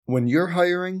When you're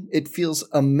hiring, it feels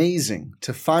amazing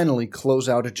to finally close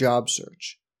out a job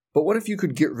search. But what if you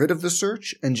could get rid of the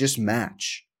search and just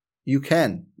match? You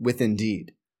can with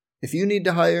Indeed. If you need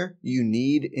to hire, you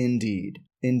need Indeed.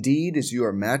 Indeed is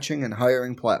your matching and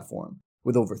hiring platform.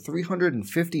 With over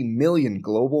 350 million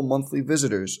global monthly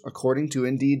visitors, according to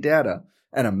Indeed data,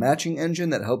 and a matching engine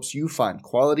that helps you find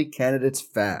quality candidates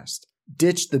fast.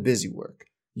 Ditch the busy work.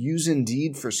 Use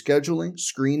Indeed for scheduling,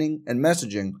 screening, and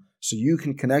messaging so you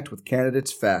can connect with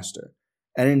candidates faster.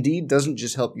 And Indeed doesn't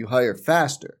just help you hire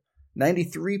faster.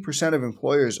 93% of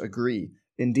employers agree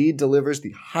Indeed delivers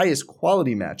the highest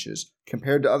quality matches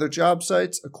compared to other job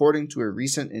sites, according to a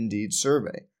recent Indeed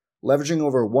survey. Leveraging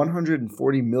over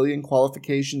 140 million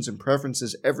qualifications and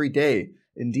preferences every day,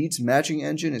 Indeed's matching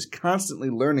engine is constantly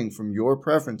learning from your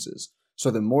preferences, so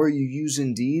the more you use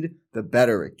Indeed, the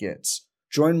better it gets.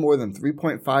 Join more than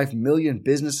 3.5 million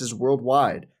businesses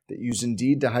worldwide that use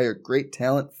Indeed to hire great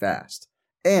talent fast.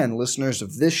 And listeners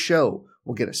of this show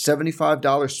will get a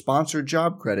 $75 sponsored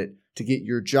job credit to get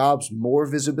your jobs more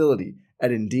visibility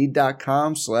at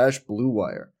Indeed.com/Blue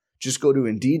Wire. Just go to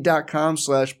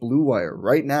Indeed.com/Blue Wire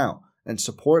right now and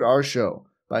support our show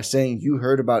by saying you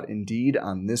heard about Indeed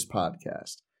on this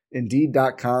podcast.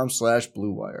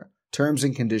 Indeed.com/Blue Wire. Terms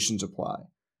and conditions apply.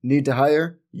 Need to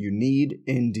hire? You need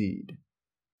Indeed.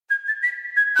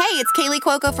 Hey, it's Kaylee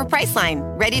Cuoco for Priceline.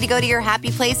 Ready to go to your happy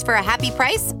place for a happy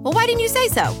price? Well, why didn't you say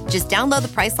so? Just download the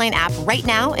Priceline app right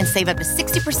now and save up to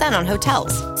 60% on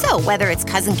hotels. So whether it's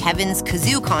Cousin Kevin's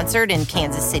Kazoo Concert in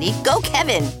Kansas City, go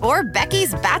Kevin, or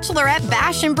Becky's Bachelorette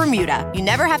Bash in Bermuda, you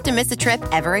never have to miss a trip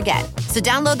ever again. So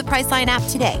download the Priceline app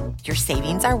today. Your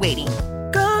savings are waiting.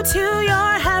 Go to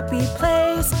your happy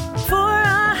place for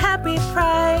a happy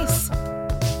price.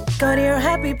 Go to your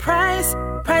happy price,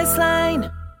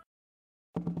 Priceline.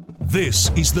 This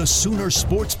is the Sooner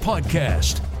Sports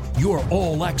Podcast, your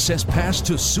all-access pass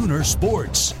to Sooner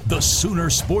Sports. The Sooner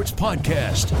Sports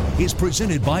Podcast is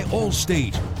presented by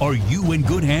Allstate. Are you in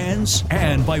good hands?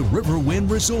 And by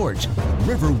Riverwind Resort.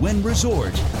 Riverwind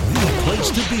Resort, the place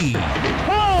to be.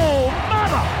 Oh,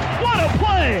 mama! What a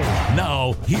play!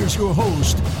 Now, here's your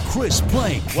host, Chris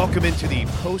Plank. Welcome into the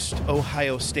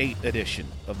post-Ohio State edition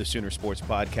of the Sooner Sports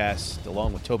Podcast,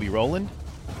 along with Toby Rowland.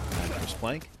 I'm Chris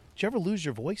Plank. Did you ever lose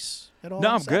your voice at all? No,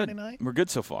 I'm Saturday good. Night? We're good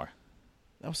so far.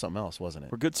 That was something else, wasn't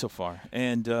it? We're good so far.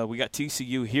 And we got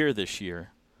TCU here this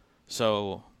year.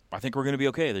 So I think we're going to be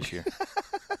okay this year.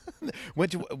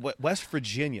 Went to West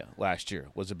Virginia last year.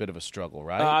 Was a bit of a struggle,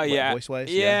 right? Yeah.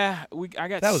 Voice-wise? Yeah. I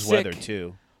got that was sick. weather,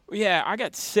 too. Yeah, I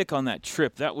got sick on that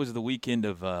trip. That was the weekend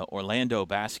of Orlando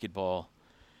basketball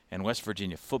and West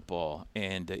Virginia football.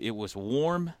 And it was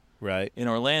warm in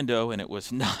Orlando, and it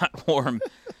was not warm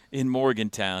in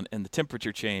Morgantown, and the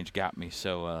temperature change got me.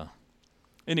 So,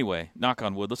 anyway, knock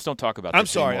on wood. Let's don't talk about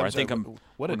this anymore. I think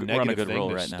what a we're negative on a good thing roll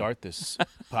to right now. start this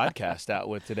podcast out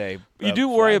with today. You do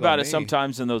worry about it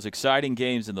sometimes in those exciting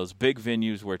games in those big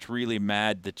venues where it's really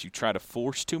mad that you try to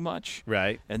force too much.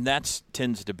 Right. And that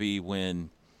tends to be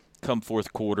when, come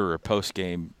fourth quarter or post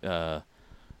game,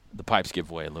 the pipes give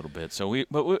way a little bit. So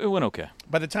it went okay.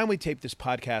 By the time we taped this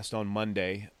podcast on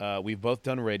Monday, we've both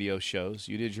done radio shows.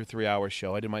 You did your 3-hour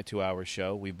show. I did my 2-hour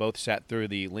show. We both sat through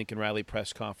the Lincoln Riley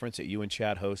press conference that you and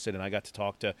Chad hosted, and I got to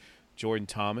talk to Jordan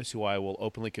Thomas, who I will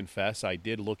openly confess I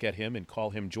did look at him and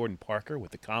call him Jordan Parker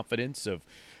with the confidence of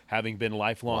having been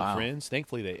lifelong friends.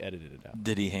 Thankfully, they edited it out.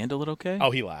 Did he handle it okay?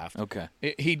 Oh, he laughed. Okay.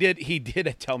 He did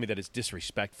tell me that it's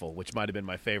disrespectful, which might have been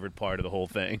my favorite part of the whole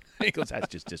thing. He goes, that's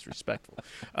just disrespectful.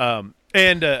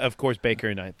 And, of course, Baker,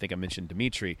 and I think I mentioned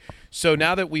Dimitri. So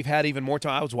now that we've had even more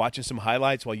time, I was watching some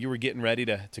highlights while you were getting ready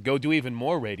to go do even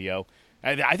more radio.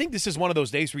 I think this is one of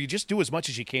those days where you just do as much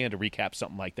as you can to recap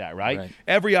something like that, right?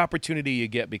 Every opportunity you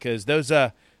get, because those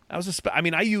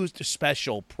I used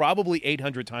special probably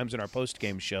 800 times in our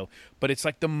post-game show, but it's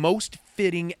like the most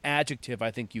fitting adjective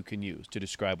I think you can use to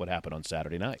describe what happened on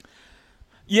Saturday night.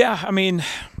 Yeah, I mean,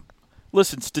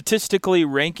 listen, statistically,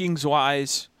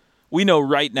 rankings-wise, we know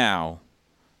right now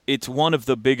it's one of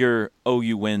the bigger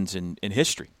OU wins in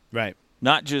history. Right.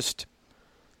 Not just,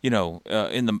 in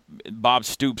the Bob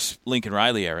Stoops, Lincoln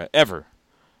Riley era, ever.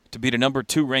 To beat a number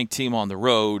 2 ranked team on the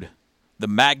road, the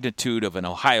magnitude of an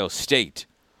Ohio State,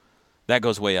 that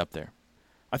goes way up there.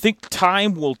 I think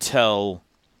time will tell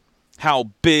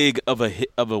how big of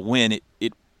a win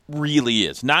it really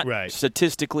is. Not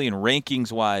statistically and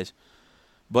rankings-wise,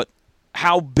 but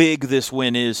how big this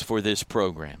win is for this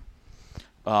program.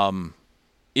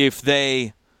 If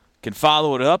they can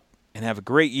follow it up and have a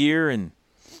great year and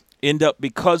end up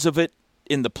because of it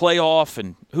in the playoff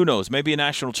and who knows, maybe a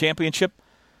national championship,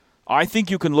 I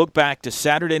think you can look back to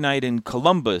Saturday night in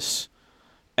Columbus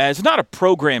as not a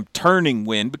program-turning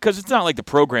win, because it's not like the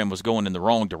program was going in the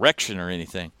wrong direction or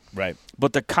anything. Right.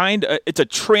 But it's a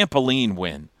trampoline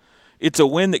win. It's a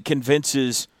win that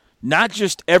convinces not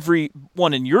just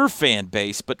everyone in your fan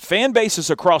base, but fan bases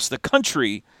across the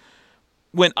country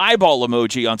went eyeball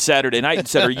emoji on Saturday night and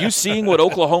said, are you seeing what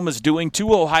Oklahoma's doing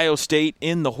to Ohio State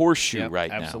in the horseshoe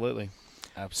right now? Absolutely.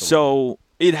 So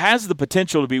it has the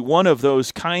potential to be one of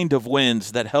those kind of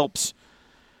wins that helps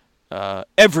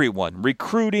everyone,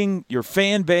 recruiting, your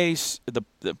fan base, the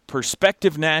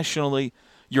perspective nationally,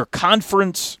 your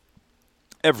conference,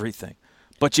 everything.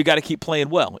 But you got to keep playing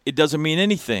well. It doesn't mean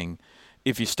anything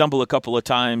if you stumble a couple of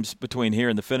times between here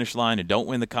and the finish line and don't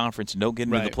win the conference and don't get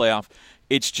into the playoff.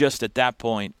 It's just at that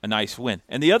point a nice win.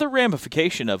 And the other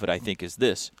ramification of it, I think, is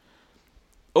this.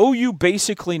 OU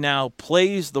basically now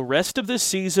plays the rest of this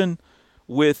season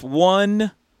with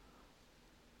one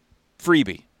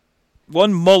freebie,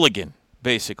 one mulligan,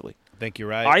 basically. I think you're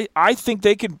right. I think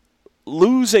they could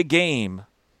lose a game.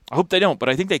 I hope they don't, but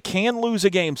I think they can lose a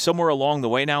game somewhere along the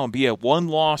way now and be a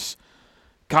one-loss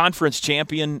conference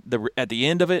champion at the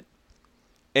end of it,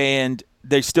 and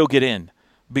they still get in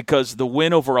because the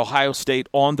win over Ohio State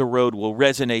on the road will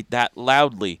resonate that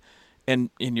loudly. And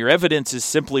your evidence is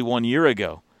simply 1 year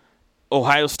ago.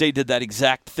 Ohio State did that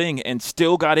exact thing and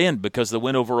still got in because the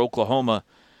win over Oklahoma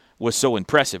was so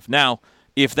impressive. Now,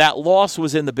 if that loss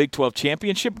was in the Big 12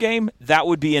 championship game, that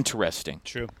would be interesting.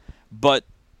 True. But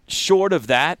short of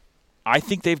that, I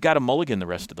think they've got a mulligan the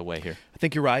rest of the way here. I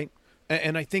think you're right.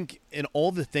 And I think in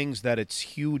all the things that it's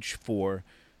huge for,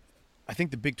 I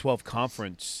think the Big 12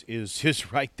 Conference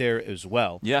is right there as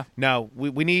well. Yeah. Now,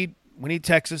 we need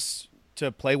Texas to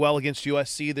play well against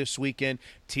USC this weekend.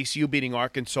 TCU beating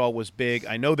Arkansas was big.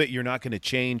 I know that you're not going to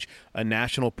change a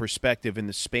national perspective in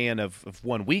the span of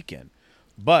one weekend,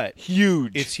 but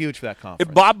huge. It's huge for that conference.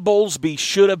 If Bob Bowlesby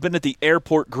should have been at the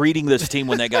airport greeting this team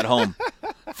when they got home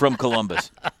from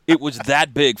Columbus. It was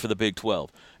that big for the Big 12.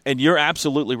 And you're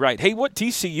absolutely right. Hey, what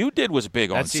TCU did was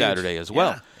big on Saturday as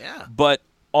well. Yeah. But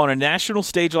on a national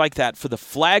stage like that, for the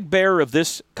flag bearer of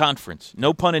this conference,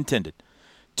 no pun intended,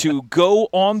 to go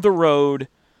on the road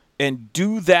and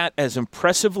do that as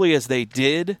impressively as they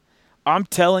did, I'm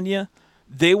telling you,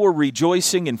 they were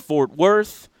rejoicing in Fort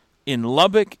Worth, in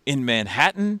Lubbock, in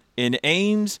Manhattan, in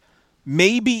Ames,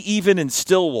 maybe even in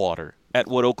Stillwater at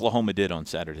what Oklahoma did on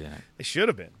Saturday night. They should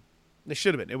have been.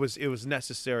 It was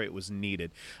necessary. It was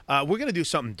needed. We're going to do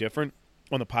something different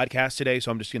on the podcast today,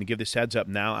 so I'm just going to give this heads up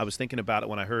now. I was thinking about it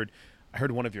when I heard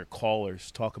one of your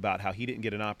callers talk about how he didn't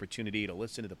get an opportunity to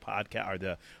listen to the podcast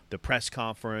or the press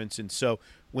conference. And so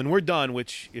when we're done,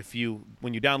 which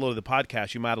when you downloaded the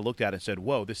podcast, you might have looked at it and said,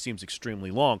 whoa, this seems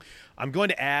extremely long. I'm going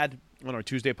to add on our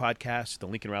Tuesday podcast the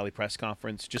Lincoln Riley press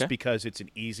conference just because it's an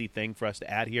easy thing for us to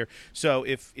add here. So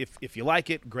if you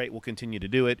like it, great, we'll continue to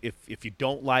do it. If you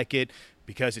don't like it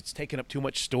because it's taking up too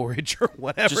much storage or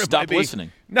whatever, just stop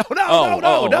listening. No.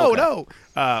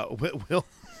 We'll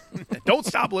don't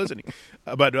stop listening.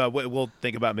 But we'll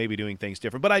think about maybe doing things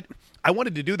different. But I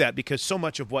wanted to do that because so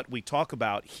much of what we talk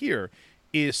about here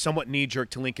is somewhat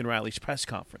knee-jerk to Lincoln Riley's press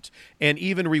conference. And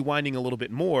even rewinding a little bit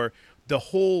more, the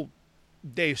whole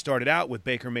day started out with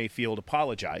Baker Mayfield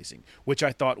apologizing, which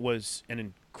I thought was an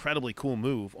incredibly cool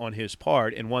move on his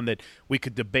part and one that we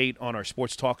could debate on our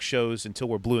sports talk shows until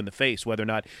we're blue in the face, whether or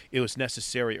not it was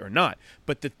necessary or not.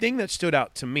 But the thing that stood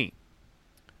out to me,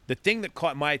 the thing that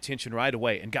caught my attention right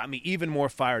away and got me even more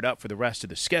fired up for the rest of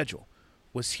the schedule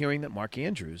was hearing that Mark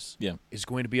Andrews is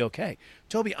going to be okay.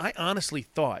 Toby, I honestly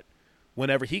thought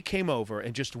whenever he came over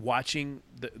and just watching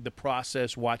the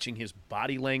process, watching his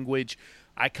body language,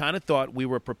 I kind of thought we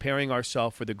were preparing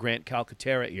ourselves for the Grant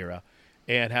Calcaterra era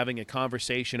and having a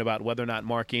conversation about whether or not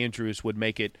Mark Andrews would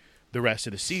make it the rest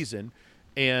of the season.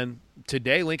 And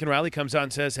today Lincoln Riley comes out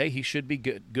and says, hey, he should be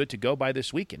good to go by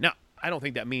this weekend. Now, I don't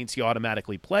think that means he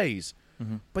automatically plays,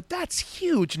 but that's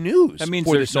huge news. That means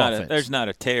for there's this not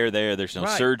a tear there. There's no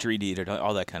right. surgery needed,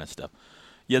 all that kind of stuff.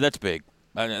 Yeah, that's big.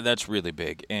 That's really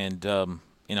big. And,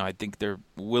 I think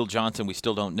Will Johnson we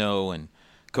still don't know, and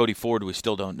Cody Ford we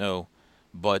still don't know.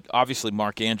 But obviously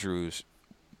Mark Andrews,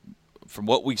 from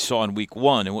what we saw in Week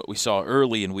 1 and what we saw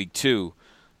early in Week 2,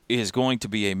 is going to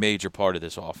be a major part of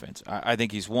this offense. I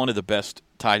think he's one of the best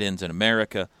tight ends in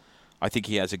America. I think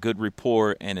he has a good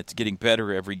rapport, and it's getting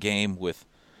better every game with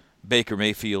Baker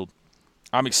Mayfield.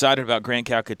 I'm excited about Grant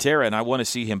Calcaterra, and I want to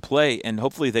see him play, and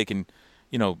hopefully they can,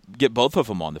 get both of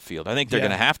them on the field. I think they're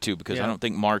going to have to because I don't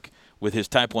think Mark, with his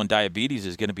type 1 diabetes,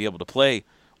 is going to be able to play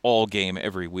all game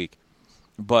every week.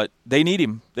 But they need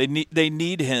him. They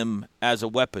need him as a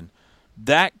weapon.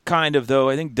 That kind of, though,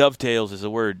 I think dovetails is a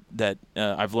word that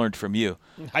I've learned from you.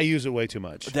 I use it way too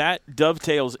much. That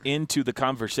dovetails into the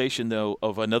conversation, though,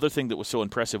 of another thing that was so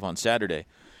impressive on Saturday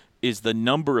is the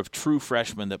number of true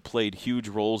freshmen that played huge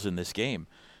roles in this game.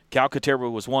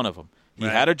 Calcaterra was one of them. He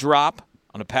had a drop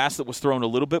on a pass that was thrown a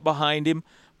little bit behind him,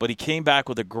 but he came back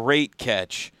with a great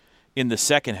catch in the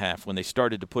second half when they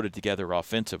started to put it together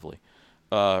offensively.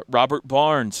 Robert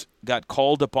Barnes got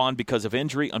called upon because of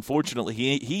injury. Unfortunately,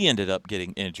 he ended up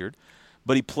getting injured,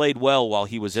 but he played well while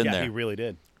he was in there. Yeah, he really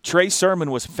did. Trey Sermon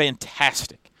was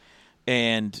fantastic,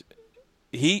 and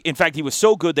he was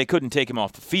so good they couldn't take him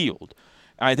off the field.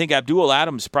 I think Abdul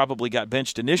Adams probably got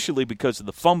benched initially because of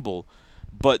the fumble,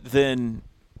 but then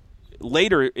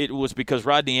later it was because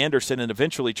Rodney Anderson and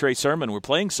eventually Trey Sermon were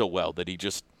playing so well that he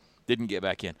just didn't get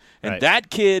back in. And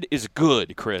that kid is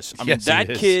good, Chris. I mean,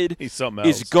 that kid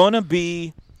is going to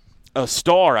be a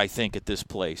star, I think, at this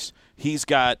place. He's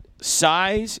got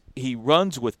size. He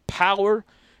runs with power.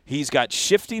 He's got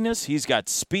shiftiness. He's got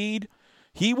speed.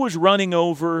 He was running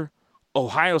over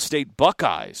Ohio State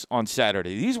Buckeyes on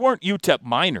Saturday. These weren't UTEP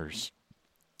minors.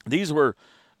 These were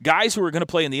guys who were going to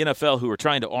play in the NFL who were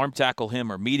trying to arm tackle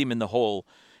him or meet him in the hole,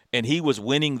 and he was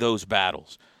winning those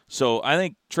battles. So I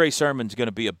think Trey Sermon's going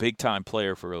to be a big-time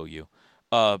player for OU.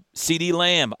 CeeDee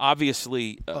Lamb,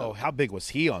 obviously. How big was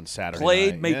he on Saturday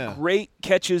Played, night? made great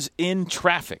catches in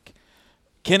traffic.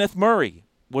 Kenneth Murray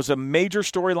was a major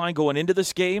storyline going into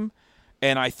this game,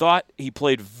 and I thought he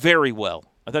played very well.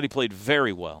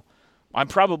 I'm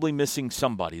probably missing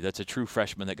somebody that's a true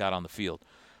freshman that got on the field.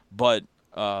 But,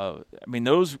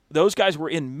 those guys were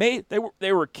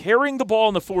they were carrying the ball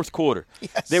in the fourth quarter.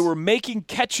 Yes. They were making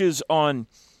catches on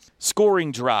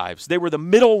scoring drives. They were the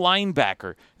middle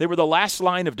linebacker. They were the last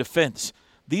line of defense.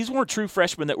 These weren't true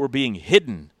freshmen that were being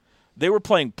hidden. They were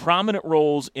playing prominent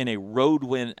roles in a road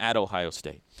win at Ohio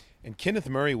State. And Kenneth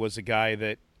Murray was a guy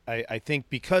that I think,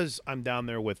 because I'm down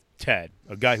there with Ted,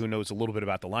 a guy who knows a little bit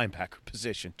about the linebacker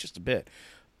position, just a bit,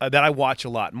 that I watch a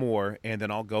lot more, and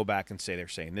then I'll go back and say, they're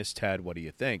saying this, Ted, what do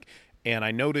you think? And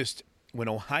I noticed when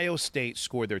Ohio State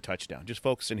scored their touchdown, just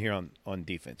focusing here on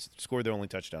defense, scored their only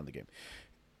touchdown of the game,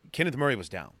 Kenneth Murray was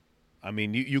down. I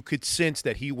mean, you could sense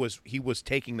that he was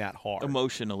taking that hard.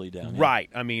 Emotionally down. Right.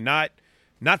 I mean, not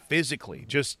physically.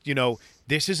 Just,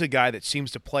 this is a guy that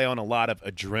seems to play on a lot of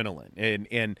adrenaline.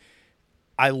 And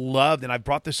I loved, and I've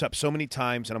brought this up so many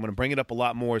times, and I'm going to bring it up a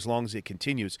lot more as long as it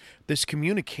continues, this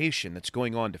communication that's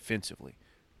going on defensively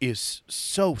is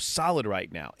so solid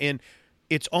right now. And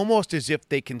it's almost as if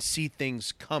they can see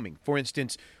things coming. For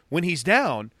instance, when he's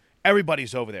down,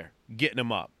 everybody's over there getting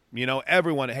him up.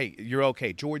 Everyone, hey, you're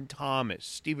okay. Jordan Thomas,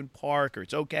 Stephen Parker,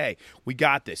 it's okay. We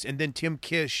got this. And then Tim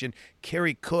Kish and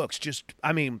Kerry Cooks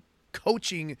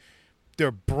coaching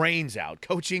their brains out,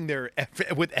 coaching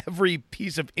with every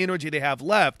piece of energy they have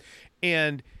left.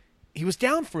 And he was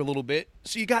down for a little bit,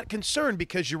 so you got concerned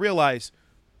because you realize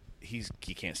he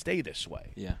can't stay this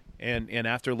way. Yeah. And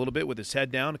after a little bit with his head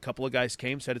down, a couple of guys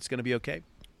came, said it's going to be okay.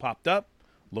 Popped up,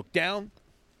 looked down,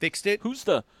 fixed it.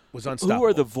 Was unstoppable. Who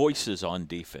are the voices on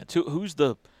defense? Who's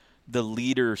the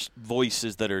leaders'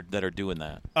 voices that are doing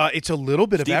that? It's a little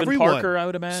bit Stephen of everyone. Parker, I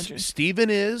would imagine. Stephen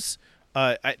is.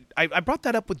 I brought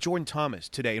that up with Jordan Thomas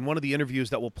today in one of the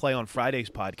interviews that we'll play on Friday's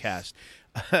podcast.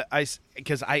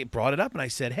 Because I brought it up and I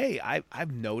said, hey,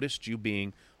 I've noticed you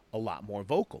being a lot more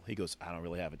vocal. He goes, I don't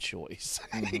really have a choice.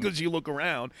 He goes, you look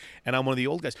around, and I'm one of the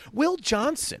old guys. Will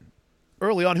Johnson,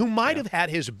 early on, who might have had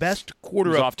his best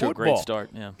quarter of off to football a great start,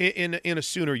 in a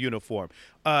Sooner uniform.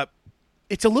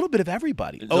 It's a little bit of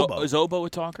everybody. Obo. Is Obo a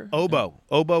talker?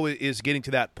 Obo is getting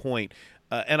to that point.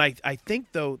 And I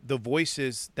think, though, the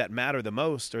voices that matter the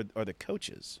most are the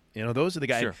coaches. Those are the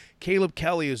guys. Sure. Caleb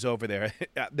Kelly is over there.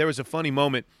 There was a funny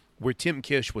moment where Tim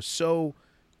Kish was so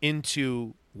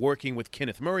into working with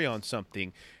Kenneth Murray on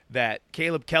something that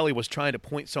Caleb Kelly was trying to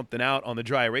point something out on the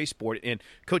dry erase board, and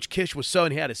Coach Kish was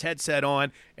and he had his headset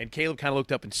on, and Caleb kind of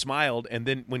looked up and smiled, and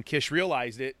then when Kish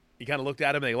realized it, he kind of looked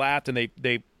at him, and they laughed, and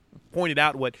they pointed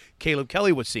out what Caleb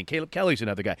Kelly was seeing. Caleb Kelly's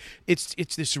another guy. It's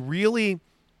this really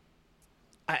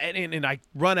and I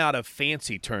run out of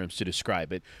fancy terms to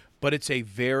describe it, but it's a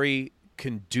very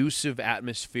conducive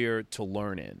atmosphere to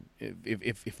learn in,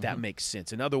 if that makes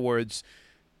sense. In other words,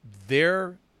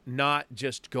 they're not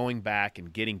just going back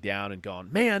and getting down and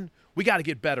going, man, we got to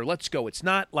get better. Let's go. It's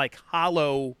not like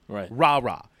hollow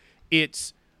rah-rah.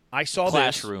 It's, I saw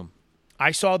classroom.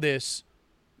 I saw this.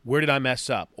 Where did I mess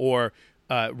up? Or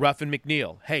Ruffin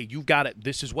McNeil, hey, you've got it.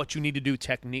 This is what you need to do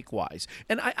technique-wise.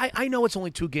 And I know it's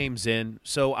only 2 games in,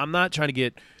 so I'm not trying to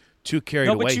get too carried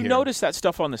away here. No, but you notice that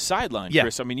stuff on the sideline,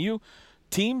 Chris. I mean,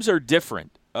 teams are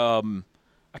different.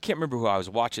 I can't remember who I was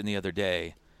watching the other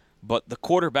day, but the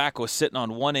quarterback was sitting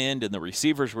on one end and the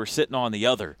receivers were sitting on the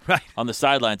other, right, on the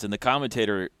sidelines, and the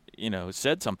commentator,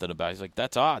 said something about it. He's like,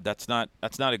 that's odd. That's not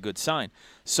a good sign.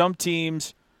 Some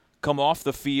teams come off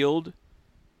the field,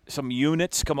 some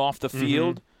units come off the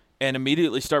field and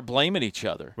immediately start blaming each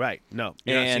other. Right. No,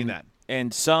 you're not seeing that.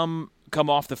 And some come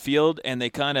off the field and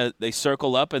they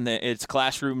circle up and it's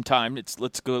classroom time.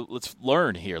 Let's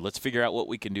learn here. Let's figure out what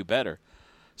we can do better.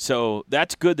 So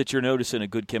that's good that you're noticing a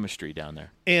good chemistry down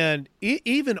there. And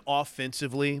even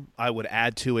offensively, I would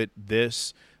add to it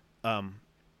this.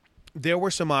 There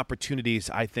were some opportunities,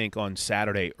 I think, on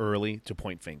Saturday early to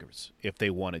point fingers if they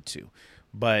wanted to.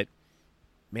 But,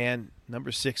 man,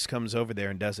 number 6 comes over there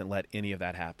and doesn't let any of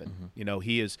that happen.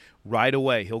 He is right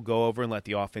away. He'll go over and let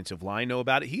the offensive line know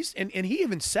about it. And he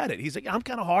even said it. He's like, I'm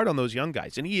kind of hard on those young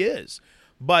guys, and he is.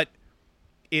 But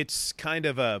it's kind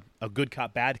of a good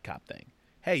cop, bad cop thing.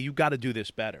 Hey, you got to do this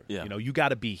better. Yeah. You got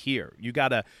to be here. You got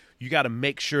to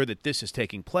make sure that this is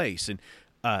taking place.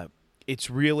 And it's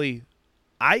really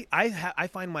I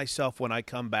find myself when I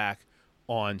come back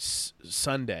on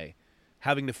Sunday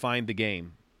having to find the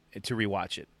game to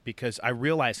rewatch it because I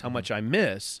realize how much I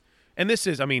miss. And this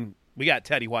is, we got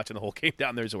Teddy watching the whole game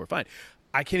down there, so we're fine.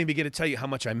 I can't even begin to tell you how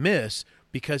much I miss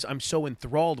because I'm so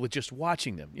enthralled with just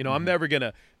watching them. I'm never going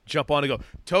to jump on and go,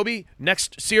 Toby,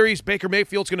 next series, Baker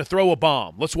Mayfield's going to throw a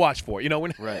bomb. Let's watch for it.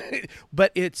 Right.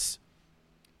 But it's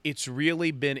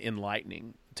really been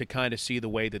enlightening to kind of see the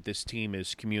way that this team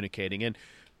is communicating. And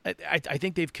I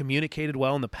think they've communicated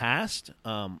well in the past,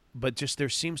 but just there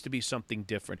seems to be something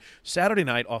different. Saturday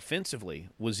night offensively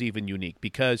was even unique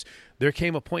because there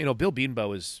came a point, Bill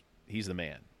Bedenbaugh he's the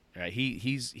man. Right?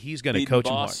 He's going to coach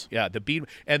him hard. Yeah, the Beat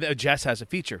and Jess has a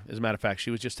feature. As a matter of fact, she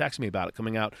was just texting me about it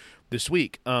coming out this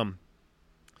week.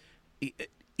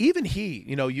 Even he,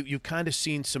 you kind of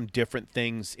seen some different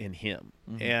things in him,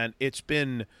 and it's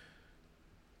been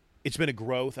a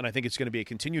growth, and I think it's going to be a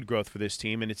continued growth for this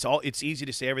team. And it's easy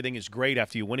to say everything is great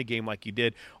after you win a game like you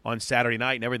did on Saturday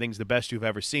night, and everything's the best you've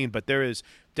ever seen. But there is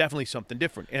definitely something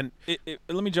different. And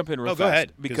let me jump in real fast. Go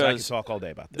ahead, because I can talk all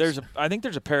day about this. I think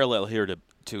there's a parallel here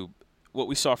to what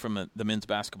we saw from the men's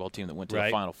basketball team that went to the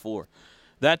Final Four.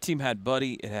 That team had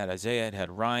Buddy, it had Isaiah, it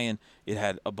had Ryan, it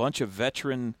had a bunch of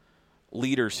veteran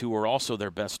leaders who were also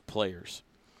their best players.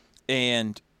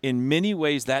 And in many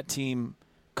ways, that team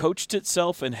coached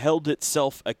itself and held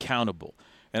itself accountable.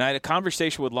 And I had a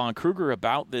conversation with Lon Kruger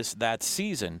about this that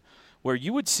season where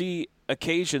you would see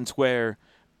occasions where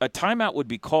a timeout would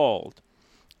be called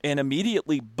and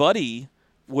immediately Buddy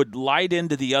would light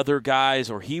into the other guys,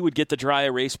 or he would get the dry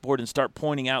erase board and start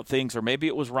pointing out things, or maybe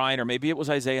it was Ryan, or maybe it was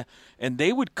Isaiah, and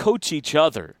they would coach each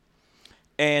other.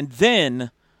 And then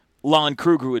Lon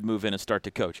Kruger would move in and start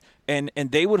to coach. And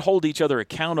they would hold each other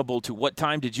accountable to what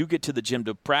time did you get to the gym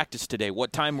to practice today?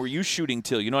 What time were you shooting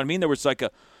till? You know what I mean? There was like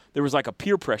a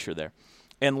peer pressure there.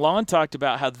 And Lon talked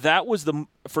about how that was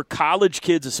for college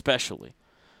kids especially.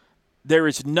 There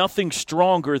is nothing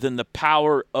stronger than the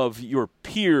power of your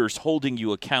peers holding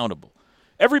you accountable.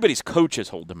 Everybody's coaches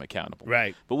hold them accountable.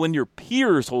 Right. But when your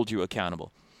peers hold you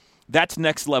accountable, that's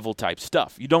next level type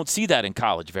stuff. You don't see that in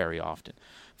college very often.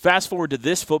 Fast forward to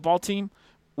this football team,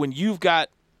 when you've got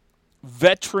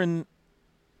veteran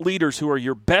leaders who are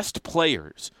your best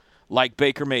players, like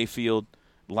Baker Mayfield,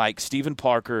 like Stephen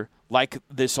Parker, like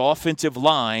this offensive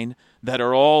line that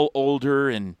are all older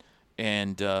and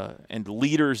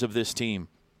leaders of this team.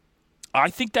 I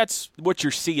think that's what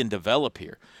you're seeing develop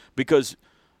here because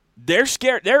they're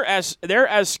scared. They're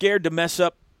as scared to mess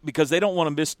up because they don't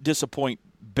want to disappoint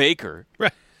Baker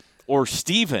or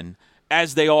Stephen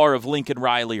as they are of Lincoln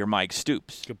Riley or Mike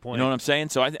Stoops. Good point. You know what I'm saying?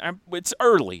 So it's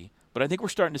early, but I think we're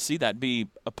starting to see that be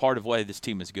a part of why this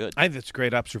team is good. I think that's a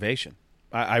great observation.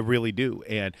 I really do.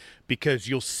 And because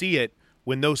you'll see it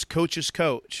when those coaches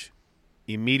coach,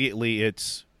 immediately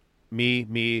it's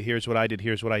me, here's what I did,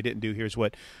 here's what I didn't do, here's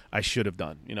what I should have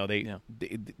done.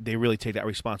 They really take that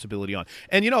responsibility on.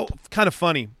 And, kind of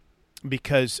funny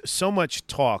because so much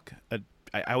talk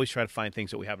I always try to find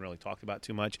things that we haven't really talked about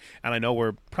too much, and I know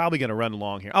we're probably going to run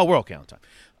along here. Oh, we're okay on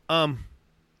time.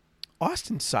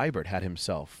 Austin Seibert had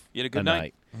himself a good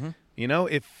night. Mm-hmm.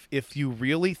 If you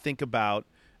really think about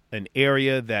an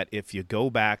area that if you go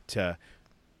back to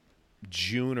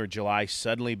June or July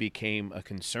suddenly became a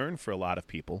concern for a lot of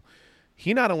people,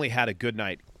 he not only had a good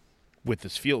night with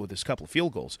this couple of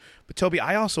field goals, but Toby,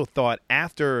 I also thought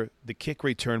after the kick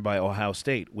return by Ohio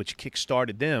State, which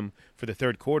kick-started them for the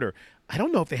third quarter, I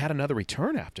don't know if they had another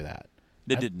return after that.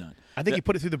 They did not. I think he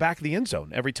put it through the back of the end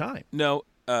zone every time. No,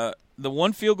 the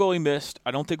one field goal he missed,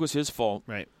 I don't think was his fault.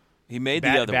 Right. He made the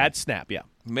other one. Bad snap, yeah.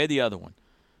 He made the other one.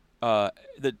 The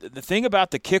thing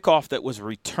about the kickoff that was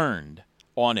returned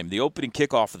on him, the opening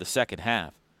kickoff of the second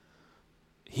half,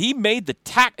 he made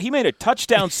a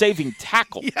touchdown-saving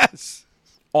tackle Yes.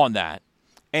 on that,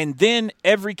 and then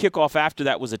every kickoff after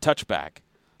that was a touchback,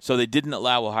 so they didn't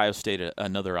allow Ohio State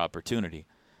another opportunity.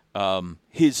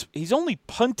 He's only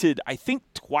punted, I think,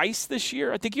 twice this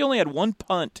year. I think he only had one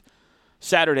punt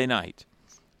Saturday night,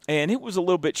 and it was a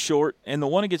little bit short, and the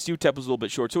one against UTEP was a little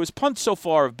bit short. So his punts so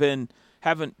far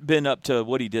haven't been up to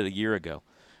what he did a year ago.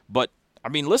 But, I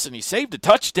mean, listen, he saved a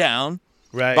touchdown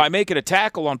by making a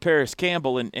tackle on Paris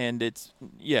Campbell, and the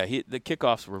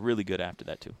kickoffs were really good after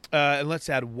that too. And let's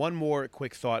add one more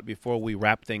quick thought before we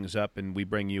wrap things up and we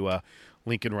bring you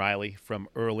Lincoln Riley from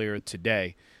earlier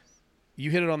today. You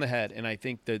hit it on the head, and I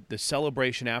think that the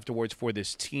celebration afterwards for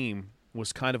this team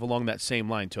was kind of along that same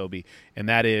line, Toby, and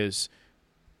that is,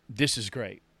 this is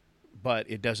great, but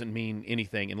it doesn't mean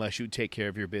anything unless you take care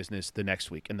of your business the next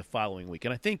week and the following week.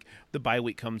 And I think the bye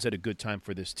week comes at a good time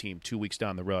for this team 2 weeks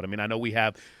down the road. I mean, I know we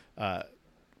have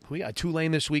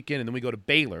Tulane this weekend, and then we go to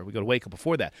Baylor. We go to Waco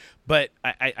before that. But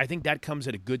I think that comes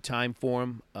at a good time for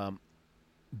them.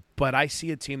 But I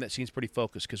see a team that seems pretty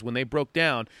focused because when they broke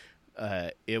down,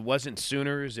 it wasn't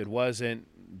Sooners, it wasn't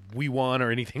we won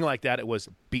or anything like that. It was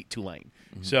beat Tulane.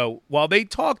 Mm-hmm. So while they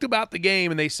talked about the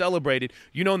game and they celebrated,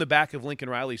 in the back of Lincoln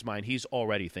Riley's mind, he's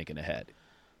already thinking ahead.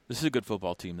 This is a good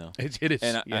football team, though. It is,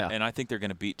 and I think they're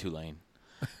going to beat Tulane.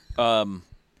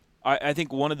 I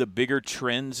think one of the bigger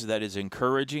trends that is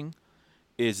encouraging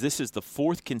is this is the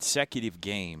fourth consecutive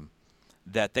game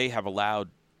that they have allowed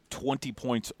 20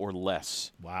 points or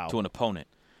less to an opponent.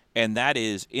 And that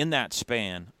is, in that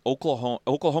span,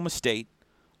 Oklahoma State,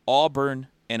 Auburn,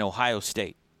 and Ohio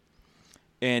State.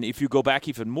 And if you go back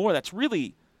even more, that's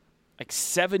really like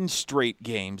 7 straight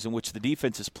games in which the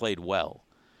defense has played well.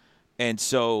 And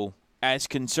so, as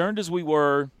concerned as we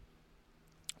were,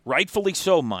 rightfully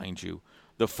so, mind you,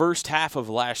 the first half of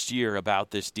last year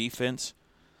about this defense,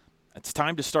 it's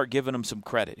time to start giving them some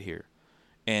credit here.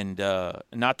 And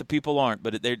not that people aren't,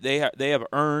 but they have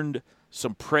earned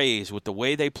some praise with the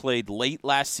way they played late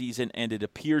last season, and it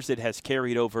appears it has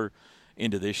carried over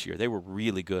into this year. They were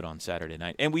really good on Saturday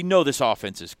night. And we know this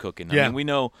offense is cooking. I mean, we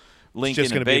know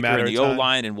Lincoln and Baker and the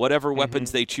O-line and whatever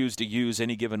weapons they choose to use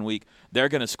any given week, they're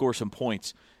going to score some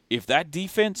points. If that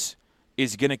defense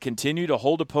is going to continue to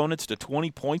hold opponents to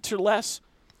 20 points or less,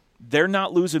 they're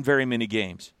not losing very many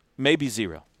games, maybe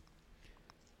 0.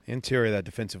 Interior of that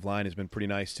defensive line has been pretty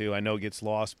nice, too. I know it gets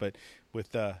lost, but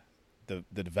with the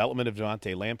development of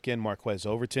Devontae Lampkin, Marquez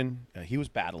Overton, he was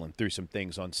battling through some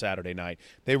things on Saturday night.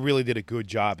 They really did a good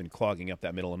job in clogging up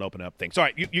that middle and opening up things. All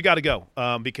right, you got to go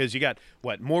because you got,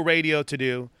 more radio to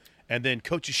do, and then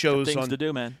coaches' shows. Things to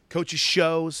do, man. Coaches'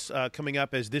 shows coming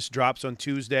up as this drops on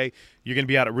Tuesday. You're going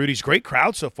to be out at Rudy's. Great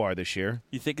crowd so far this year.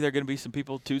 You think there are going to be some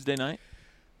people Tuesday night?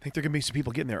 I think there are going to be some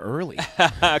people getting there early.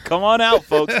 Come on out,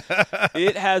 folks.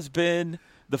 It has been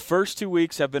 – the first 2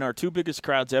 weeks have been our 2 biggest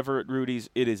crowds ever at Rudy's.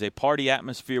 It is a party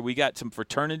atmosphere. We got some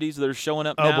fraternities that are showing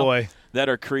up now that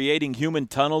are creating human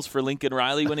tunnels for Lincoln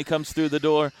Riley when he comes through the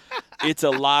door. It's a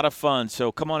lot of fun.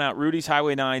 So come on out. Rudy's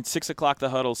Highway 9, 6 o'clock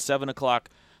the huddle, 7 o'clock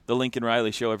the Lincoln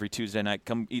Riley show every Tuesday night.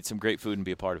 Come eat some great food and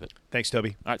be a part of it. Thanks,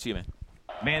 Toby. All right, see you, man.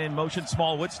 Man in motion,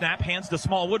 Smallwood, snap, hands to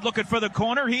Smallwood, looking for the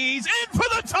corner. He's in for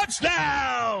the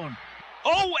touchdown!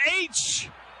 O-H!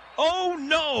 Oh,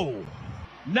 no!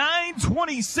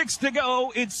 9:26 to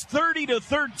go. It's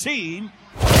 30-13.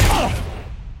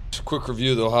 Quick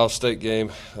review of the Ohio State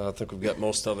game. I think we've got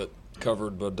most of it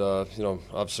covered, but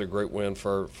obviously a great win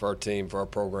for our team, for our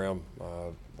program.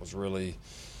 Was really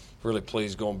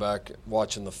pleased going back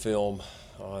watching the film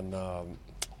on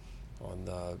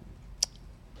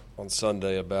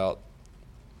Sunday about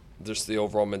just the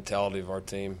overall mentality of our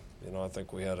team. I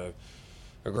think we had a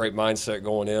great mindset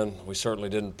going in. We certainly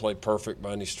didn't play perfect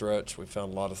by any stretch. We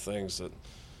found a lot of things that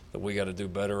we got to do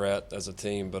better at as a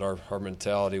team, but our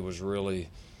mentality was really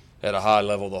at a high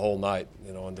level the whole night,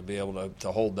 and to be able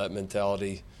to hold that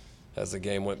mentality as the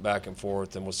game went back and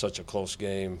forth and was such a close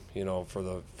game, for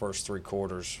the first 3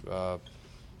 quarters,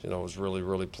 was really,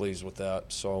 really pleased with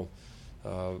that. So,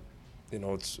 it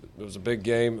was a big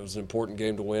game. It was an important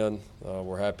game to win.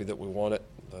 We're happy that we won it.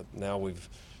 Now we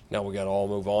got to all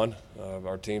move on.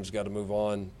 Our team's got to move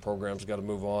on. Program's got to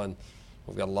move on.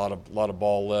 We've got a lot of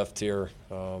ball left here,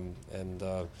 and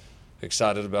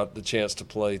excited about the chance to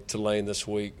play Tulane this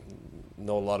week.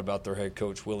 Know a lot about their head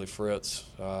coach, Willie Fritz.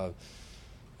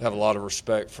 Have a lot of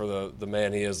respect for the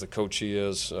man he is, the coach he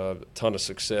is. A ton of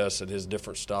success at his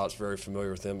different stops. Very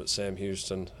familiar with him at Sam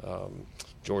Houston,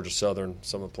 Georgia Southern,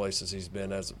 some of the places he's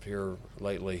been as of here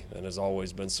lately, and has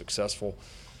always been successful.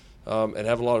 and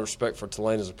have a lot of respect for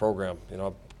Tulane as a program. You know,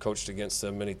 I've coached against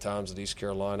them many times at East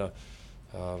Carolina.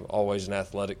 Always an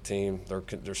athletic team.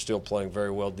 They're still playing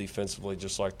very well defensively,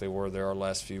 just like they were there our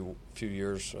last few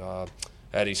years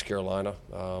at East Carolina.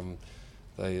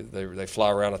 They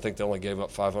fly around. I think they only gave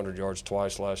up 500 yards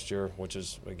twice last year, which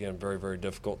is, again, very, very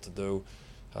difficult to do.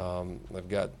 They've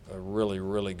got a really,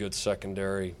 really good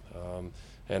secondary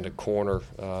and a corner.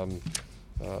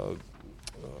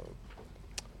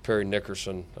 Perry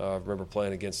Nickerson, I remember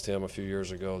playing against him a few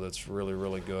years ago. That's really,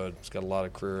 really good. He's got a lot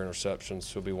of career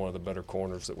interceptions. He'll be one of the better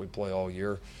corners that we play all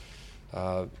year.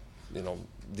 You know,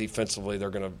 defensively,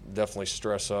 they're going to definitely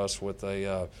stress us with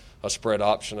a spread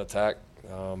option attack.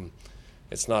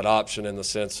 It's not option in the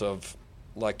sense of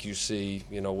like you see,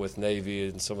 you know, with Navy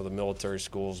and some of the military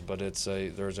schools, but there's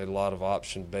a lot of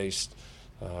option-based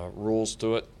rules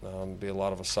to it. Be a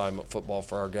lot of assignment football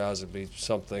for our guys. It'd be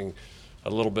something a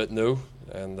little bit new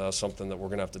and something that we're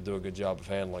going to have to do a good job of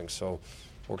handling. So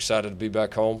we're excited to be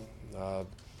back home.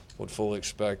 Would fully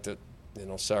expect that, you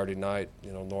know, Saturday night,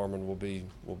 you know, Norman will be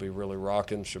really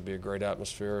rocking. Should be a great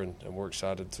atmosphere, and we're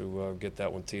excited to get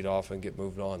that one teed off and get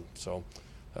moved on. So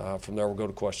from there, we'll go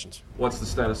to questions. What's the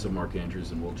status of Mark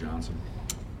Andrews and Will Johnson?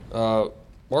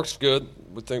 Mark's good.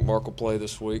 We think Mark will play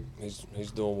this week.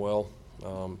 He's doing well,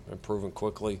 improving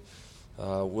quickly.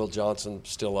 Will Johnson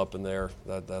still up in there.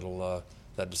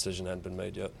 That decision hadn't been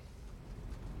made yet.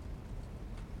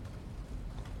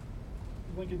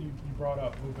 Lincoln, you brought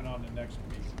up moving on to next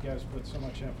week. You guys put so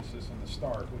much emphasis on the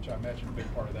start, which I imagine a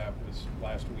big part of that was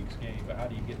last week's game. But how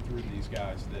do you get through these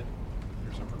guys that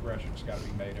there's a progression that's got to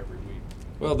be made every week?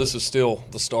 Well, this is still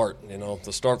the start. You know,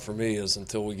 the start for me is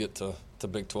until we get to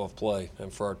Big 12 play,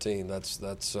 and for our team, that's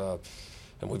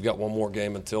and we've got one more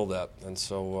game until that. And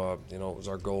so, you know, it was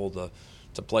our goal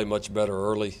to play much better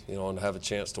early, you know, and have a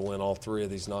chance to win all three of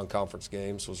these non-conference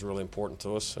games was really important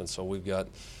to us. And so we've got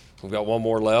one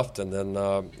more left, and then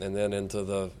into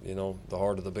the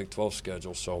heart of the Big 12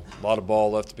 schedule. So a lot of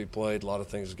ball left to be played, a lot of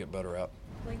things to get better at.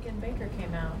 Lincoln Baker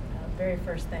came out very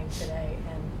first thing today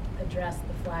and addressed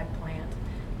the flag plant.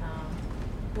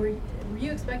 Were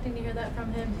you expecting to hear that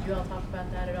from him? Did you all talk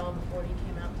about that at all before he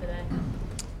came out today?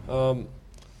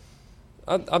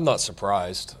 I'm not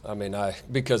surprised. I mean,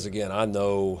 because again, I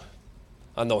know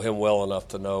him well enough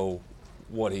to know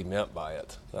what he meant by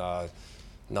it.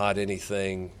 Not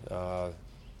anything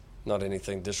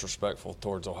disrespectful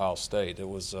towards Ohio State. It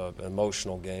was an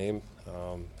emotional game,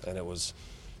 and it was,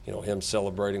 you know, him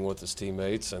celebrating with his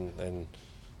teammates, and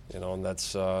you know, and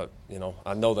that's you know,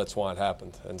 I know that's why it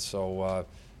happened. And so,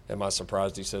 am I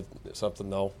surprised he said something?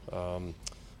 No.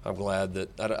 I'm glad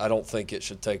that I don't think it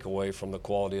should take away from the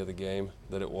quality of the game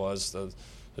that it was.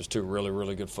 There's two really,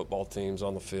 really good football teams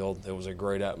on the field. It was a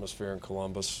great atmosphere in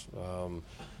Columbus.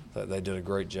 They did a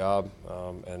great job,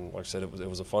 and like I said, it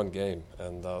was a fun game.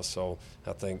 And so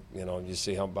I think, you know, you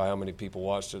see by how many people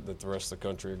watched it that the rest of the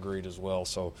country agreed as well.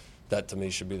 So that to me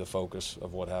should be the focus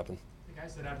of what happened. The guy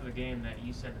said after the game that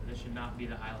you said that this should not be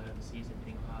the highlight of the season,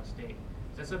 beating Ohio State.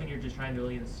 Is that something you're just trying to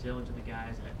really instill into the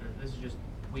guys that this is just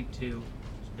week 2,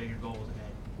 just bigger goals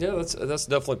ahead? Yeah, that's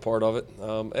definitely part of it.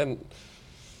 And you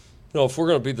know, if we're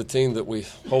going to be the team that we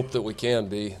hope that we can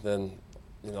be, then,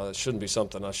 you know, it shouldn't be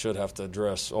something I should have to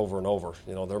address over and over.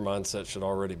 You know, their mindset should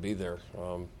already be there.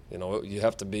 You know, you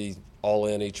have to be all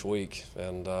in each week,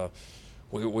 and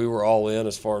we were all in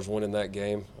as far as winning that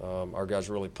game. Our guys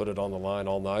really put it on the line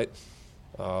all night.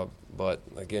 But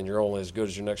again, you're only as good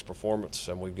as your next performance,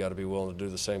 and we've got to be willing to do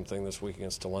the same thing this week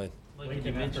against Tulane. Like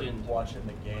you mentioned, watching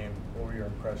the game, what were your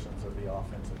impressions of the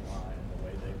offensive line and the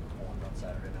way they performed on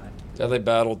Saturday night? Yeah, they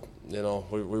battled. You know,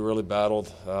 we really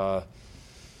battled.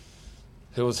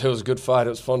 It was a good fight. It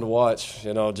was fun to watch.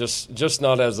 You know, just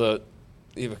not as a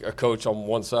coach on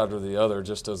one side or the other,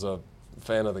 just as a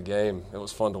fan of the game. It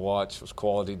was fun to watch. It was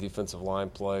quality defensive line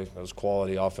play. It was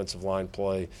quality offensive line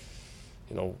play.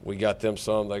 You know, we got them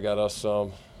some, they got us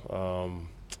some.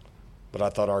 But I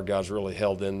thought our guys really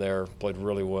held in there, played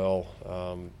really well.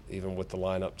 Even with the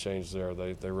lineup change there,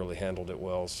 they really handled it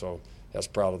well. So that's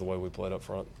proud of the way we played up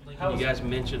front. You guys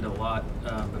mentioned a lot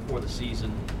before the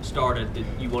season started that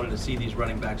you wanted to see these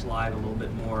running backs live a little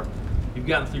bit more. You've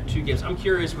gotten through 2 games. I'm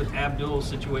curious with Abdul's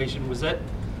situation, was that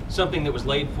something that was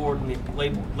laid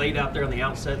out there on the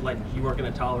outset, like you weren't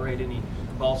going to tolerate any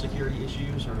ball security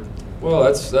issues? Or? Well,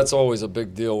 that's always a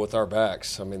big deal with our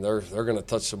backs. I mean, they're going to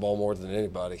touch the ball more than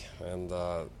anybody, and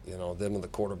you know, them and the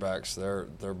quarterbacks,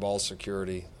 their ball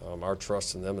security, our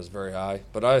trust in them is very high.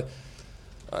 But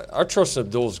our trust in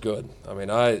Abdul is good. I mean,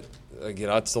 I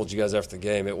told you guys after the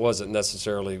game, it wasn't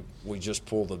necessarily we just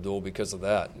pulled Abdul because of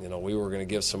that. You know, we were going to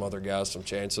give some other guys some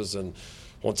chances, and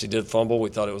once he did fumble, we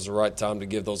thought it was the right time to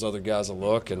give those other guys a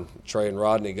look, and Trey and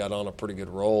Rodney got on a pretty good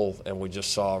roll, and we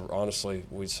just saw, honestly,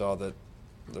 that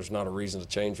there's not a reason to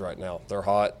change right now. They're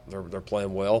hot, they're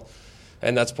playing well,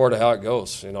 and that's part of how it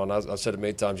goes. You know, and I've said it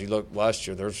many times. You look last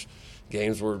year, there's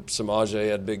games where Samaje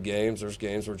had big games, there's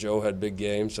games where Joe had big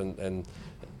games, and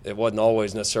it wasn't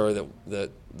always necessarily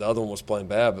that the other one was playing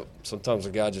bad, but sometimes a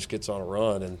guy just gets on a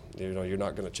run, and you're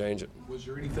not going to change it. Was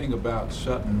there anything about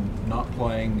Sutton not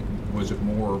playing? Was it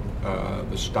more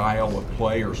the style of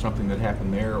play or something that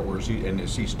happened there, or is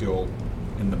he still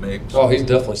in the mix? Oh, he's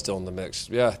definitely still in the mix.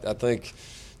 Yeah, I think.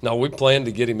 No, we planned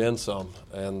to get him in some,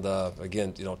 and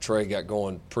again, Trey got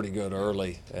going pretty good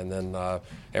early, and then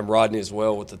and Rodney as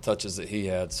well with the touches that he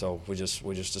had. So we just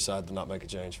decided to not make a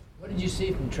change. What did you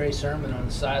see from Trey Sermon on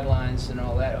the sidelines and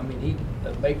all that? I mean,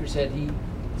 Baker said he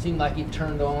seemed like he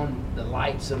turned on the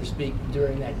light, so to speak,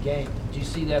 during that game. Did you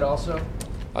see that also?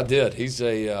 I did. He's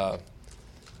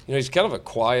he's kind of a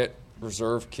quiet,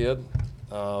 reserved kid,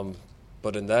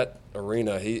 but in that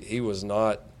arena, he was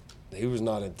not. He was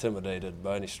not intimidated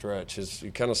by any stretch.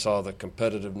 You kind of saw the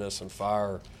competitiveness and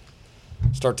fire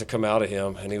start to come out of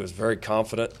him, and he was very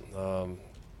confident. I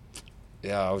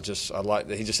like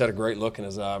that. He just had a great look in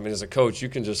his eye. I mean, as a coach, you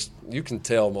can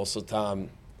tell most of the time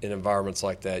in environments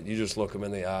like that. You just look them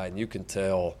in the eye, and you can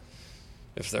tell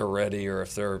if they're ready or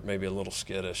if they're maybe a little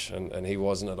skittish. And he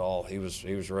wasn't at all. He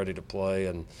was ready to play,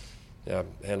 and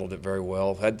handled it very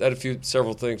well. Had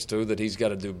several things too that he's got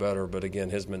to do better. But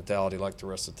again, his mentality, like the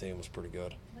rest of the team, was pretty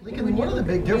good. Lincoln, one of the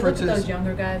big differences. Look at those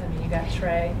younger guys. I mean, you got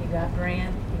Trey, you got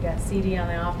Grant, you got CD on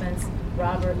the offense,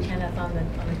 Robert, Kenneth on the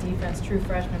defense. True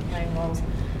freshmen playing roles.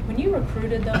 When you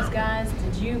recruited those guys,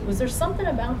 was there something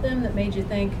about them that made you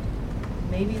think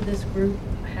maybe this group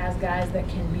has guys that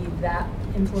can be that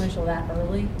influential that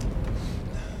early?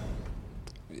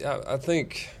 Yeah,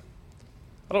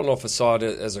 I don't know if I saw it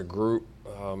as a group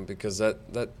because that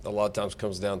a lot of times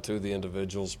comes down to the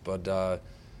individuals, but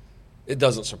it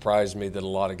doesn't surprise me that a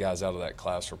lot of guys out of that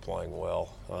class are playing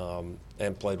well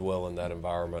and played well in that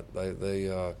environment.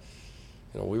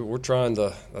 We're trying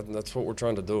to. That's what we're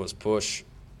trying to do is push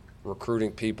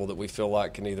recruiting people that we feel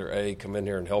like can either A, come in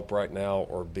here and help right now,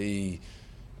 or B,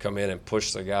 come in and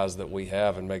push the guys that we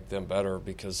have and make them better,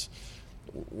 because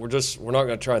we're not going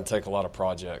to try and take a lot of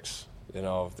projects.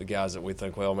 The guys that we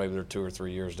think, well, maybe they're 2 or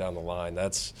 3 years down the line.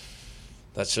 That's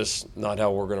just not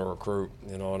how we're going to recruit.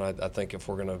 And I think if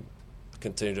we're going to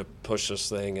continue to push this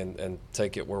thing and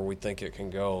take it where we think it can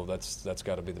go, that's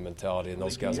got to be the mentality, and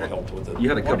those guys will help with it. You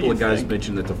had a couple of guys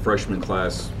mention that the freshman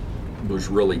class was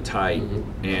really tight,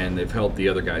 and they've helped the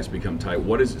other guys become tight.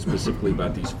 What is it specifically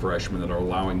about these freshmen that are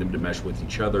allowing them to mesh with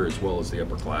each other as well as the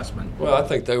upperclassmen? Well, I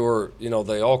think they were,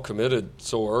 they all committed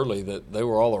so early that they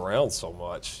were all around so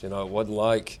much. It wasn't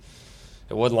like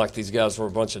these guys were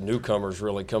a bunch of newcomers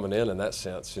really coming in that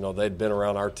sense. They'd been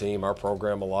around our team, our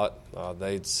program a lot.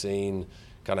 They'd seen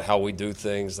kind of how we do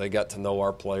things. They got to know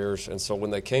our players, and so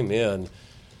when they came in,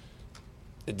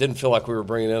 it didn't feel like we were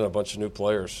bringing in a bunch of new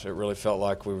players. It really felt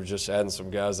like we were just adding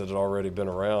some guys that had already been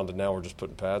around, and now we're just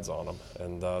putting pads on them.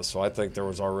 And so I think there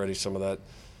was already some of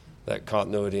that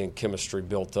continuity and chemistry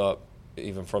built up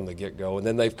even from the get-go. And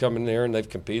then they've come in there and they've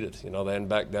competed. They hadn't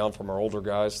backed down from our older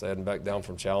guys. They hadn't backed down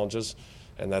from challenges,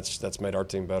 and that's made our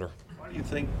team better. Why do you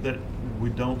think that we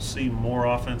don't see more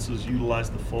offenses utilize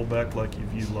the fullback like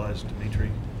you've utilized Dimitri,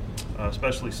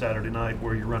 especially Saturday night,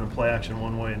 where you're running play action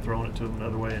one way and throwing it to him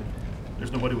another way, and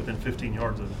there's nobody within 15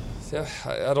 yards of it? Yeah,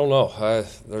 I don't know.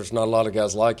 There's not a lot of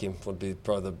guys like him would be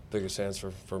probably the biggest answer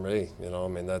for me.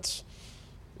 That's,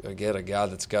 again, a guy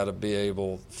that's got to be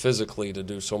able physically to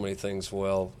do so many things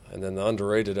well. And then the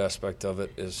underrated aspect of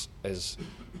it is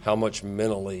how much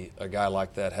mentally a guy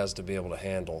like that has to be able to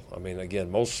handle.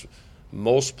 Again,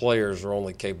 most players are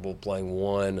only capable of playing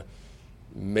one,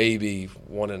 maybe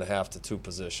 1.5 to 2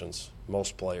 positions,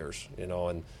 most players,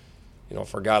 and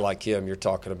for a guy like him, you're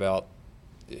talking about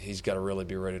he's got to really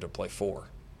be ready to play 4,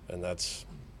 and that's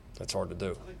hard to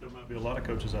do. I think there might be a lot of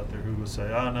coaches out there who would say,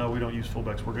 no, we don't use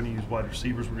fullbacks. We're going to use wide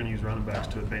receivers. We're going to use running backs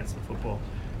to advance the football.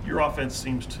 Your offense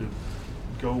seems to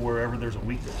go wherever there's a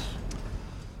weakness.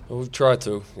 Well, we've tried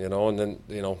to, and then,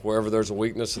 wherever there's a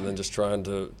weakness, and then just trying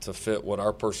to fit what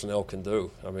our personnel can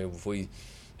do. If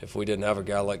we didn't have a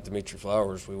guy like Dimitri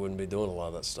Flowers, we wouldn't be doing a lot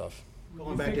of that stuff.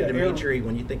 Going back to Dimitri,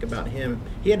 when you think about him,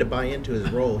 he had to buy into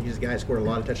his role. He's a guy who scored a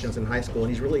lot of touchdowns in high school,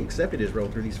 and he's really accepted his role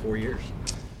through these 4 years.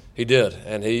 He did,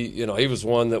 and he was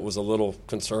one that was a little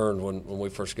concerned when we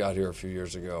first got here a few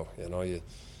years ago. You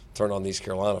turn on the East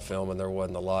Carolina film, and there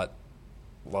wasn't a lot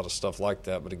of stuff like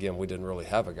that. But again, we didn't really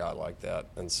have a guy like that,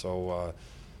 and so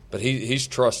but he's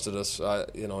trusted us,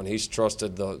 and he's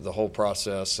trusted the whole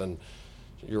process. And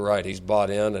you're right, he's bought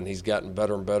in, and he's gotten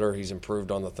better and better. He's improved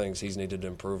on the things he's needed to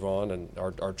improve on, and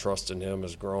our trust in him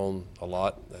has grown a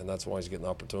lot, and that's why he's getting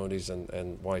opportunities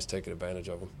and why he's taking advantage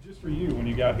of them. Just for you, when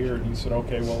you got here and you said,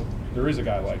 okay, well, there is a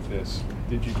guy like this,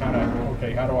 did you kind of,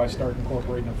 okay, how do I start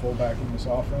incorporating a fullback in this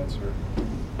offense?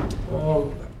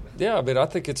 Yeah, I mean, I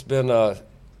think it's been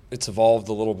it's evolved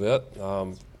a little bit.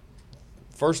 The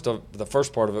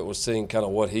first part of it was seeing kind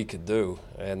of what he could do,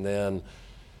 and then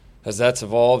as that's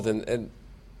evolved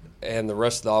and the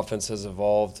rest of the offense has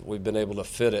evolved, we've been able to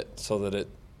fit it so that it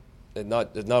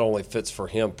not only fits for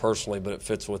him personally, but it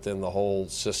fits within the whole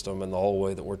system and the whole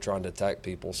way that we're trying to attack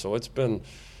people. So it's been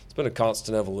a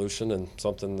constant evolution and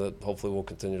something that hopefully we'll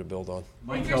continue to build on.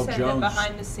 Baker said that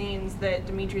behind the scenes that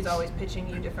Dimitri's always pitching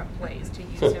you different plays to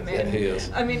use him in. Yeah, he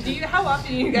is. I mean, how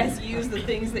often do you guys use the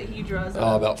things that he draws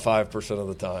up? About 5% of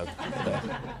the time.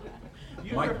 Yeah.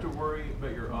 You don't have to worry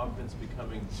about your offense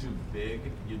becoming too big.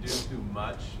 You do too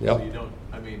much. Yep. So you don't,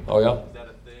 Oh, yeah. Is that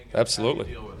a thing? Absolutely. How do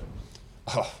you deal with it?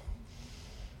 Oh.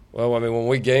 Well, I mean, when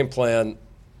we game plan,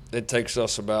 it takes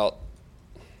us about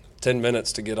 10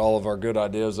 minutes to get all of our good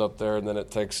ideas up there, and then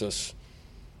it takes us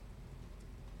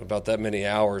about that many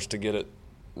hours to get it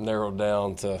narrowed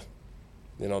down to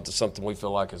something we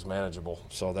feel like is manageable.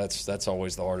 So that's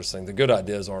always the hardest thing. The good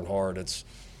ideas aren't hard. It's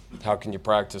how can you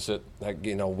practice it,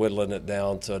 whittling it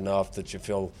down to enough that you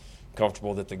feel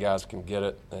comfortable that the guys can get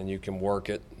it and you can work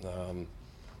it.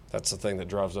 That's the thing that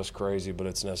drives us crazy, but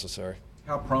it's necessary.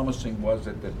 How promising was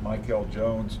it that Michael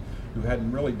Jones, who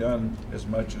hadn't really done as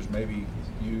much as maybe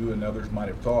you and others might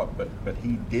have thought, but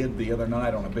he did the other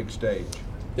night on a big stage?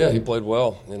 Yeah, he played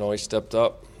well. He stepped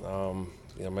up.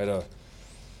 Made a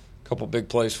couple big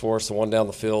plays for us. The one down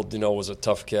the field, was a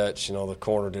tough catch. The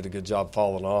corner did a good job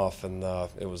following off, and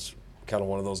it was kind of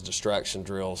one of those distraction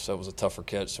drills. So it was a tougher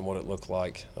catch than what it looked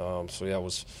like. I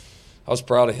was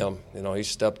proud of him. He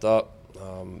stepped up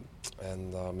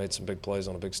and made some big plays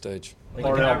on a big stage. I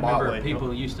remember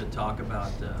people used to talk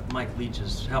about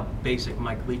how basic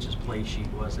Mike Leach's play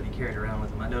sheet was that he carried around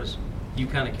with him. I noticed you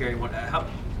kind of carry one.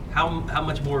 How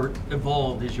much more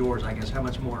evolved is yours, I guess? How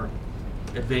much more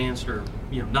advanced or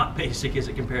not basic is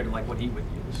it compared to like what he would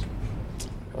use?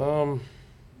 I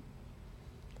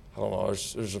don't know.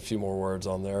 There's a few more words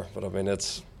on there, but I mean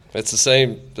it's the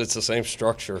same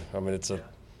structure. I mean it's a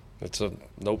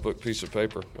notebook piece of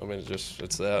paper. I mean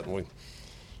it's that, and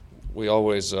we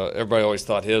always everybody always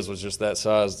thought his was just that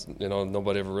size.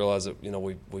 Nobody ever realized that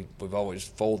we've always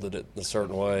folded it in a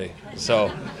certain way.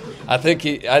 So I think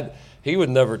he would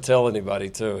never tell anybody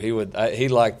too. He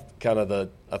liked kind of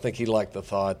I think he liked the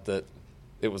thought that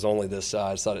it was only this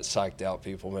size. Thought it psyched out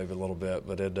people maybe a little bit,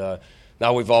 but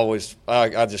now we've always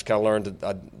I just kind of learned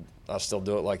that I still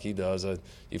do it like he does.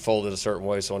 You fold it a certain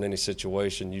way, so in any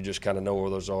situation, you just kind of know where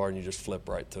those are, and you just flip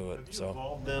right to it. Have you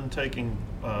involved in taking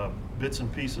bits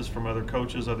and pieces from other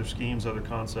coaches, other schemes, other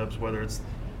concepts, whether it's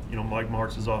Mike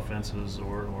Martz's offenses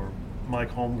or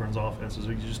Mike Holmgren's offenses,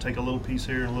 or you just take a little piece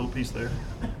here and a little piece there?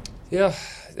 Yeah.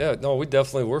 No, we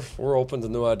definitely we're open to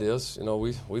new ideas.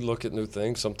 We look at new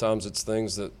things. Sometimes it's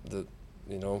things that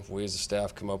we as a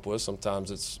staff come up with.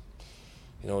 Sometimes it's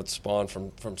it's spawned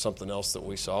from something else that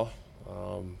we saw.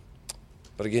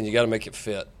 But again, you got to make it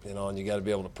fit, and you got to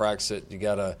be able to practice it.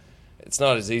 It's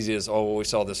not as easy as, we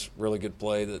saw this really good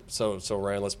play that so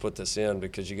ran, let's put this in,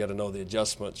 because you got to know the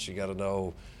adjustments. You got to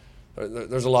know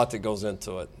there's a lot that goes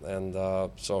into it, and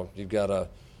so you've got to.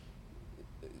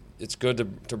 It's good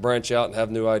to branch out and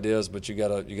have new ideas, but you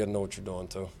gotta know what you're doing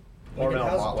too.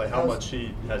 Darnell Motley, how much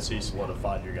has he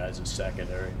solidified your guys'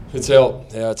 secondary? It's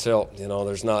helped. Yeah, it's helped.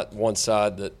 There's not one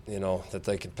side that that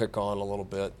they can pick on a little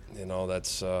bit.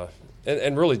 That's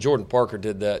and really Jordan Parker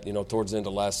did that. Towards the end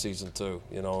of last season too.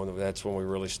 That's when we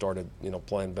really started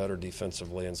playing better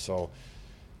defensively, and so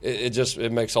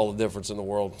it makes all the difference in the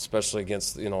world, especially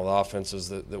against the offenses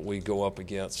that we go up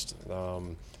against.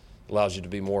 Allows you to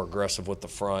be more aggressive with the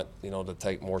front, to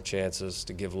take more chances,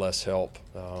 to give less help.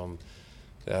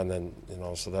 And then,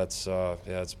 so that's,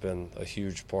 it's been a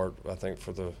huge part, I think,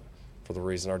 for the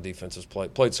reason our defense has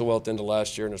played so well at the end of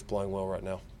last year and is playing well right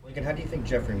now. Lincoln, how do you think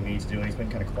Jeffrey Mead's doing? He's been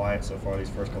kind of quiet so far these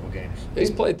first couple games. He's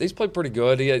played pretty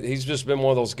good. He's just been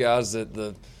one of those guys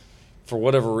that for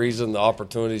whatever reason, the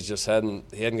opportunities just he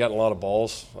hadn't gotten a lot of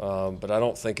balls. But I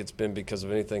don't think it's been because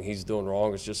of anything he's doing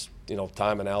wrong. It's just,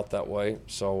 timing out that way.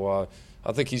 So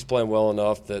I think he's playing well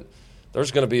enough that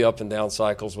there's going to be up and down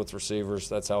cycles with receivers.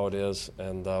 That's how it is.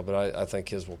 And but I think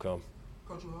his will come.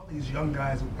 Coach, with all these young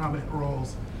guys with prominent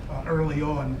roles early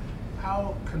on,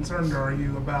 how concerned are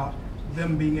you about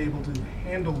them being able to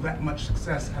handle that much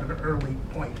success at an early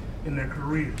point in their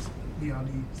careers? Do you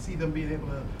see them being able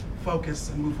to focus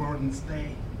and move forward and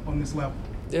stay on this level?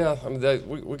 Yeah, I mean,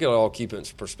 we got to all keep it in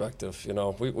perspective.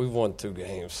 We've won 2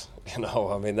 games.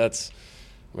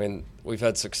 We've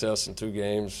had success in 2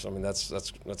 games. I mean,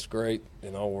 that's great.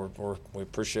 We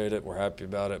appreciate it. We're happy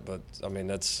about it. But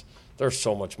there's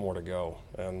so much more to go.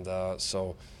 And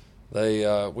so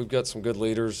we've got some good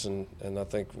leaders, and I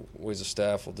think we as a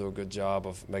staff will do a good job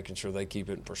of making sure they keep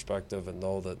it in perspective and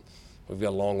know that we've got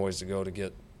a long ways to go to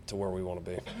get to where we want to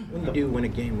be. When you do win a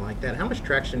game like that, how much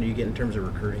traction do you get in terms of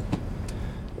recruiting?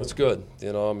 It's good.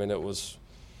 It was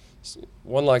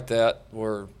one like that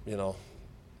where,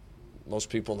 most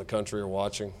people in the country are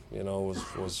watching,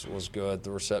 was good.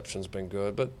 The reception's been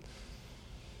good, but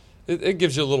it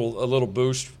gives you a little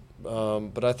boost.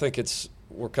 But I think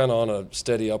we're kind of on a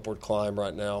steady upward climb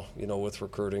right now, with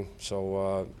recruiting.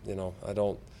 So,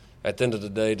 at the end of the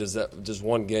day, does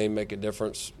one game make a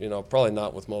difference? Probably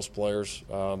not with most players,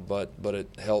 but it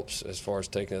helps as far as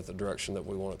taking it the direction that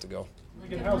we want it to go.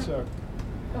 How's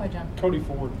Go ahead, John. Cody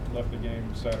Ford left the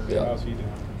game Saturday. Yeah. How's he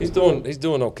doing? He's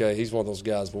doing okay. He's one of those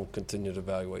guys we'll continue to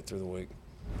evaluate through the week.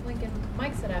 Lincoln,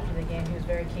 Mike said after the game he was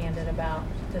very candid about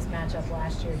this matchup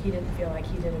last year. He didn't feel like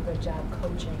he did a good job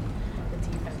coaching the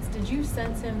defense. Did you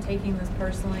sense him taking this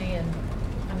personally? And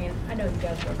I know you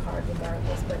guys work hard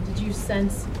regardless, but did you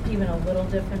sense even a little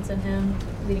difference in him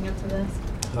leading up to this?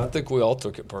 I think we all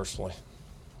took it personally,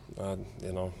 and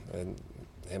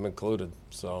him included.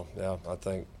 So, yeah, I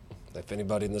think if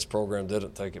anybody in this program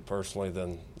didn't take it personally,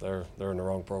 then they're in the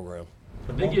wrong program.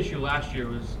 The big issue last year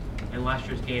in last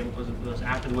year's game was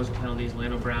after the whistle penalties,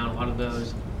 Lando Brown, a lot of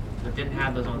those that didn't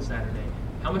have those on Saturday.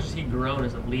 How much has he grown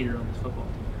as a leader on this football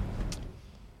team?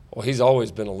 Well, he's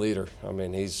always been a leader.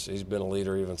 He's been a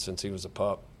leader even since he was a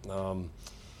pup. But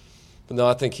no,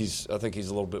 I think he's a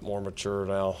little bit more mature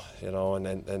now,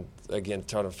 and again,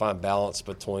 trying to find balance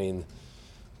between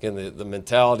the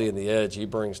mentality and the edge he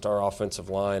brings to our offensive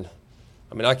line.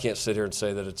 I can't sit here and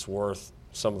say that it's worth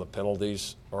some of the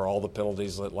penalties or all the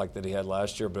penalties that he had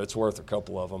last year, but it's worth a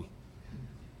couple of them.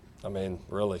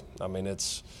 Really.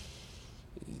 It's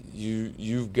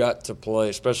you've got to play,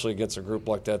 especially against a group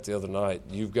like that the other night.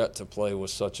 You've got to play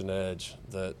with such an edge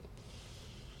that,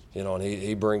 and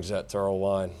he brings that to our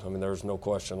line. There's no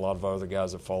question. A lot of other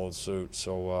guys have followed suit.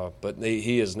 So, but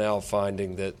he is now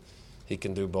finding that he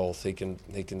can do both. He can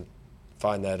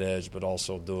find that edge, but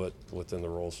also do it within the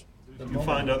rules. You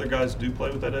find other guys do play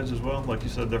with that edge as well? Like you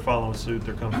said, they're following suit.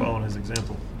 They're kind of following his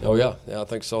example. Oh, yeah. Yeah, I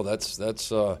think so. That's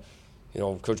Coach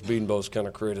Bedenbaugh's kind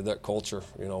of created that culture,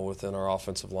 within our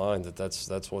offensive line,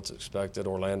 that's what's expected.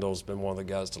 Orlando's been one of the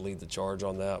guys to lead the charge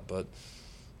on that. But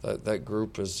that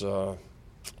group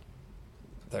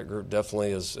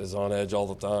definitely is on edge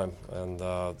all the time,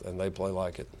 and they play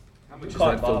like it. How much is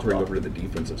that filtering over to the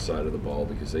defensive side of the ball,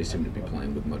 because they seem to be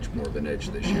playing with much more of an edge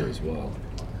this year as well?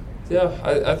 Yeah,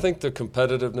 I think the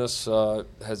competitiveness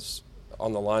has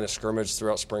on the line of scrimmage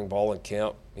throughout spring ball and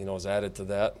camp, has added to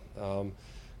that. And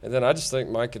then I just think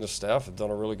Mike and his staff have done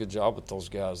a really good job with those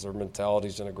guys. Their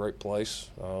mentality's in a great place.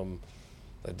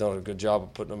 They've done a good job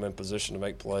of putting them in position to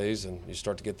make plays, and you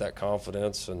start to get that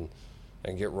confidence and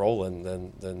get rolling,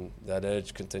 then that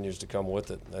edge continues to come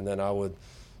with it. And then I would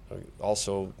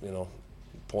also,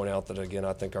 point out that, again,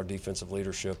 I think our defensive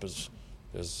leadership is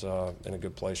in a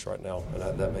good place right now,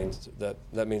 and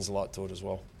that means a lot to it as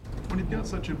well. When you've got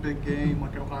such a big game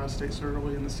like Ohio State so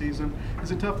early in the season,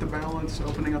 is it tough to balance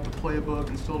opening up the playbook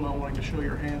and still not wanting to show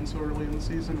your hand so early in the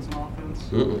season as an offense?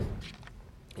 Mm-mm.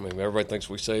 Everybody thinks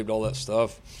we saved all that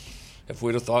stuff. If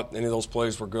we'd have thought any of those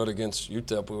plays were good against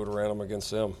UTEP, we would have ran them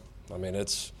against them.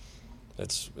 It's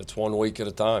 1 week at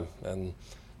a time, and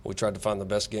we tried to find the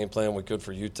best game plan we could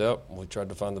for UTEP. We tried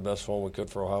to find the best one we could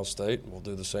for Ohio State. We'll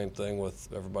do the same thing with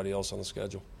everybody else on the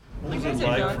schedule. You guys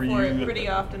have gone for it pretty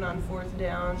often on 4th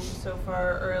down so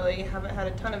far early. Haven't had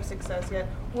a ton of success yet.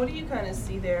 What do you kind of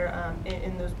see there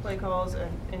in those play calls and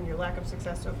in your lack of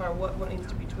success so far? What needs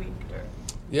to be tweaked?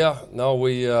 Yeah, no,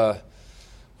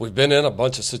 we've been in a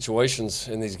bunch of situations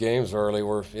in these games early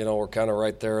where we're kind of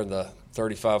right there in the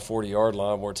 35, 40-yard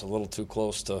line where it's a little too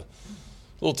close to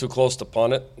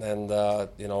punt it, and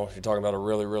you're talking about a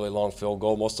really, really long field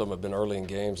goal. Most of them have been early in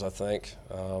games, I think.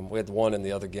 We had one in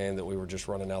the other game that we were just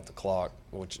running out the clock,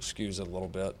 which skews it a little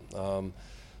bit.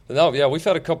 We've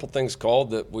had a couple things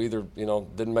called that we either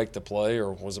didn't make the play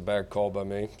or was a bad call by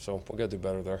me. So we got to do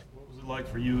better there. What was it like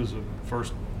for you as a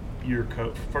first-year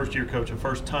coach, a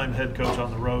first-time head coach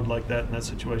on the road like that in that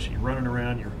situation? You're running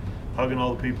around, you're hugging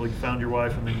all the people, you found your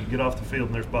wife, and then you get off the field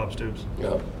and there's Bob Stoops.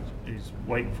 Yeah. He's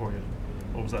waiting for you.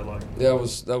 What was that like? Yeah, it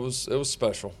was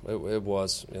special. It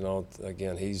was.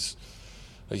 Again, he's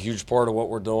a huge part of what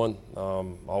we're doing.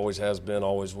 Always has been,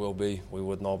 always will be. We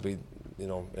wouldn't all be,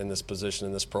 in this position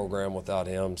in this program without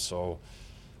him. So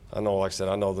I know, like I said,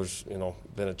 there's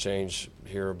been a change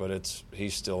here, but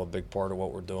he's still a big part of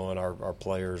what we're doing. Our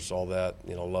players, all that,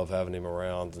 love having him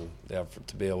around, and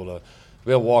to be able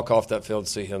to walk off that field and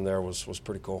see him there was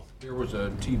pretty cool. There was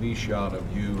a TV shot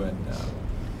of you and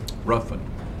Ruffin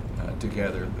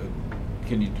together.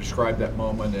 Can you describe that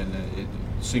moment? And it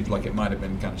seems like it might have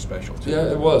been kind of special too.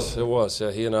 Yeah, it was.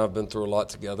 Yeah, he and I have been through a lot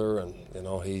together, and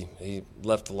he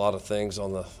left a lot of things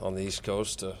on the East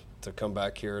Coast to come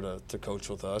back here to coach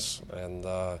with us, and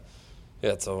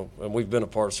and we've been a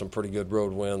part of some pretty good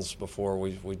road wins before.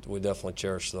 We definitely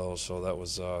cherish those. So that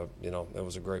was it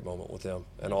was a great moment with him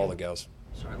and all the guys.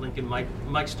 Sorry, Lincoln.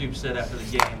 Mike Stoops said after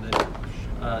the game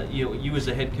that you as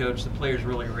a head coach, the players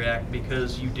really react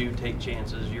because you do take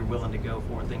chances. You're willing to go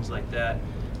for things like that.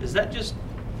 Is that just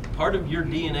part of your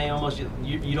DNA almost?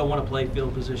 You don't want to play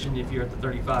field position if you're at the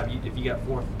 35. If you got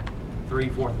 4th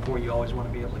and 4, you always want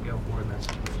to be able to go for it in that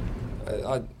situation.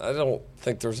 I don't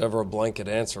think there's ever a blanket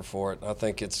answer for it. I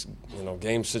think it's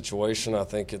game situation. I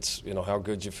think it's how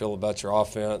good you feel about your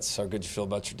offense, how good you feel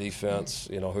about your defense,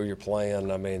 who you're playing.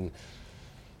 I mean,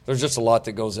 there's just a lot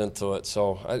that goes into it.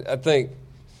 So I think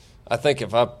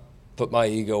if I put my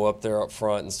ego up there up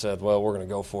front and said, well, we're going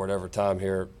to go for it every time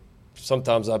here,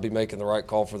 sometimes I'd be making the right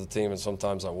call for the team and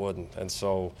sometimes I wouldn't. And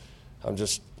so I'm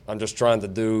just trying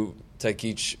to take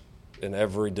each and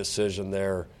every decision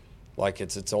there like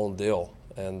it's its own deal,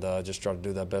 and just try to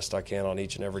do that best I can on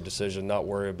each and every decision, not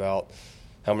worry about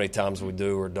how many times we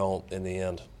do or don't in the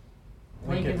end.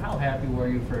 Lincoln, how happy were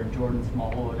you for Jordan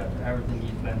Smallwood after everything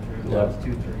he's been through the last 2-3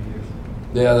 years?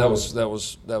 Yeah, that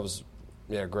was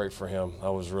great for him. I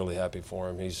was really happy for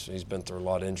him. He's been through a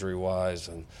lot injury-wise,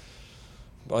 and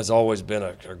has always been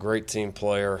a great team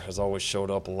player, has always showed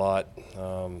up a lot,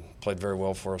 played very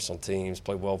well for us on teams,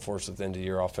 played well for us at the end of the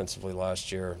year offensively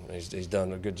last year. He's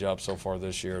done a good job so far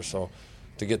this year. So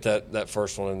to get that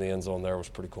first one in the end zone there was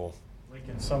pretty cool.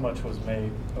 Lincoln, so much was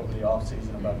made over the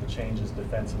offseason about the changes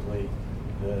defensively,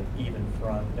 the even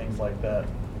front, things like that.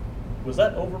 Was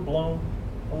that overblown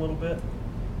a little bit?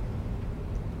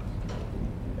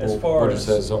 As far as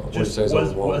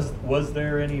was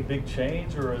there any big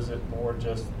change, or is it more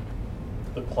just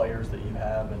the players that you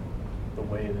have and the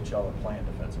way that y'all are playing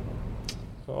defensively?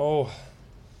 Oh,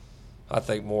 I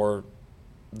think more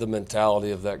the mentality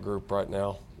of that group right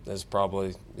now is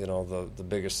probably the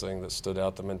biggest thing that stood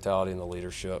out. The mentality and the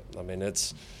leadership. I mean,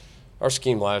 our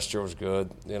scheme last year was good.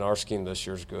 Our scheme this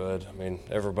year is good. I mean,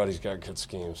 everybody's got good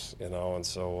schemes, and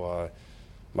so.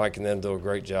 Mike and them do a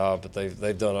great job, but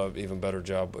they've done an even better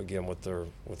job again with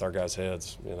our guys'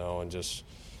 heads, and just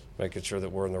making sure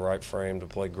that we're in the right frame to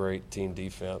play great team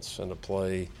defense and to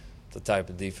play the type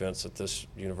of defense that this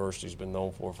university's been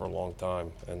known for a long time.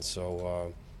 And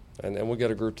so, and we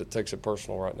got a group that takes it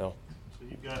personal right now. So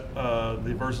you've got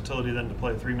the versatility then to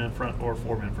play a 3-man front or a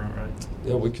 4-man front, right?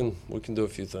 Yeah, we can do a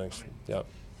few things. Yeah,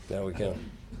 we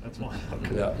can. That's one.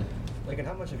 Okay. Yeah. Lincoln,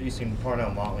 how much have you seen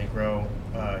Parnell Motley grow?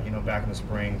 Back in the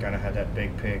spring, kind of had that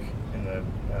big pick in the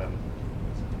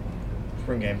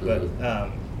spring game, but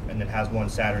and then has one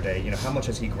Saturday. How much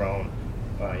has he grown?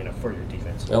 For your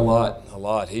defense. A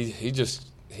lot.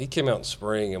 He came out in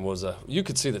spring and you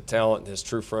could see the talent in his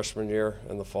true freshman year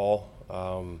in the fall.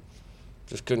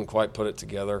 Just couldn't quite put it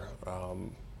together,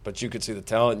 but you could see the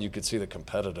talent and you could see the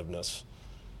competitiveness.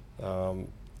 And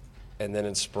then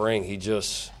in spring, he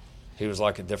was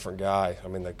like a different guy. I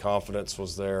mean, the confidence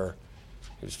was there.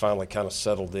 He was finally kind of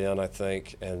settled in, I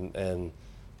think. And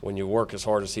when you work as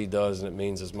hard as he does and it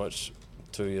means as much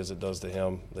to you as it does to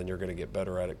him, then you're going to get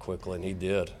better at it quickly. And he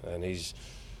did. And he's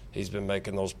been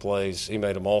making those plays. He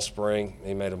made them all spring.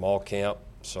 He made them all camp.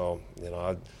 So,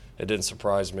 it didn't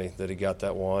surprise me that he got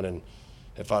that one. And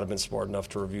if I'd have been smart enough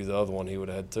to review the other one, he would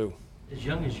have had two. As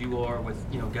young as you are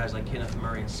with, guys like Kenneth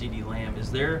Murray and CeeDee Lamb,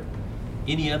 is there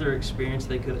any other experience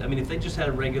they could – if they just had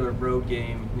a regular road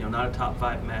game, not a top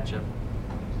 5 matchup,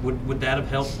 would that have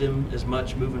helped them as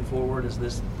much moving forward as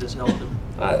this helped them?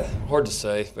 Hard to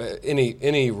say.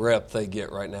 Any rep they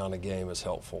get right now in a game is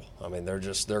helpful. I mean,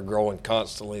 they're growing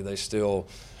constantly. They still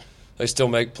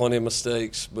make plenty of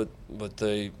mistakes, but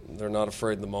they're not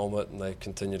afraid in the moment, and they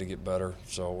continue to get better.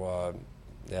 So,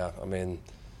 you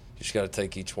just got to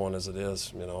take each one as it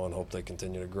is, and hope they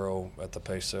continue to grow at the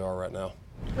pace they are right now.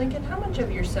 Lincoln, how much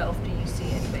of yourself do you see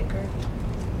in Baker?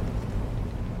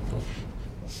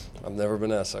 I've never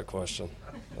been asked that question.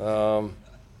 I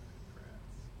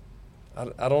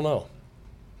don't know.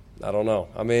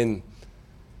 I mean,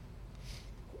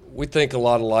 we think a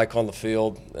lot alike on the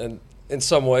field, and in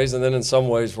some ways, and then in some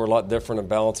ways we're a lot different and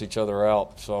balance each other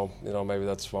out. So, maybe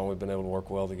that's why we've been able to work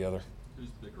well together. Who's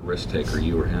the bigger risk taker,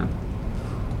 you or him?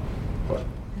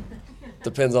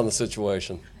 Depends on the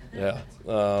situation. Yeah.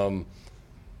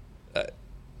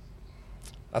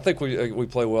 I think we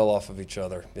play well off of each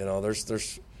other.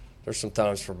 There's some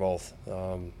times for both,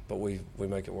 but we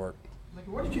make it work.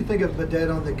 What did you think of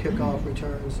Badet on the kickoff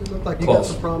returns? It looked like you Close.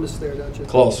 got some promise there, don't you?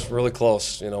 Close, really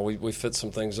close. We fit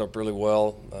some things up really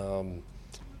well.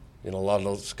 A lot of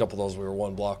those, a couple of those, we were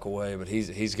one block away, but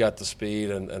he's got the speed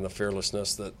and the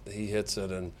fearlessness that he hits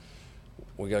it, and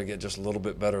we got to get just a little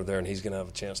bit better there, and he's going to have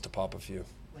a chance to pop a few.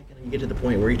 You get to the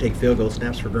point where you take field goal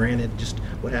snaps for granted. Just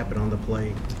what happened on the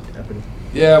play?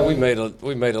 Yeah, we made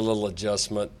a little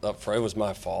adjustment up front. It was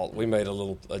my fault. We made a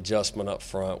little adjustment up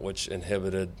front, which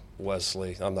inhibited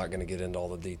Wesley. I'm not going to get into all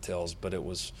the details, but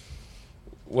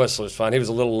Wesley was fine. He was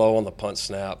a little low on the punt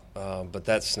snap, but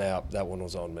that one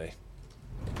was on me.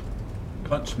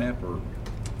 Punt snap or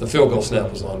the field goal snap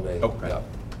was on me. Okay. Yeah.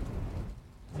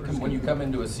 When you come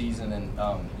into a season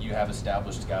and you have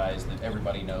established guys that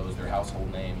everybody knows, their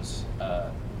household names,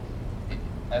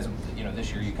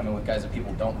 this year you come in with guys that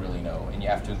people don't really know, and you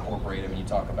have to incorporate them. And you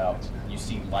talk about, you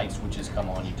see light switches come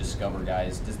on, you discover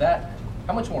guys.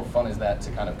 How much more fun is that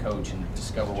to kind of coach and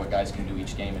discover what guys can do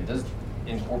each game? And does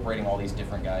incorporating all these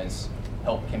different guys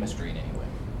help chemistry in any way?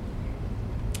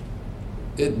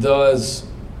 It does.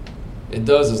 It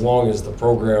does, as long as the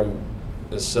program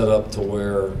is set up to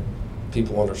where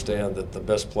people understand that the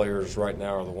best players right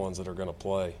now are the ones that are going to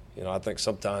play. I think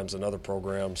sometimes in other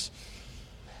programs,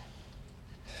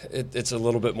 it's a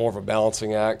little bit more of a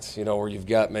balancing act, where you've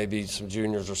got maybe some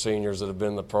juniors or seniors that have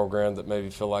been in the program that maybe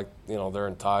feel like, they're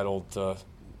entitled to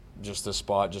just this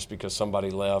spot just because somebody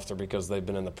left or because they've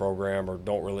been in the program, or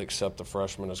don't really accept the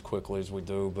freshmen as quickly as we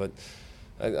do. But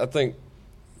I think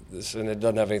and it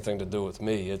doesn't have anything to do with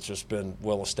me. It's just been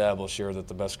well established here that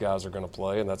the best guys are going to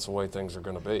play, and that's the way things are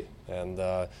going to be. And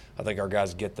I think our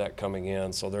guys get that coming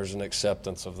in, so there's an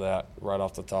acceptance of that right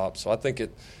off the top. So I think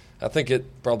it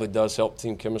probably does help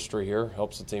team chemistry here,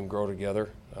 helps the team grow together.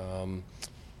 Yeah,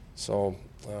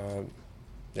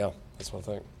 that's what I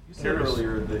think. You said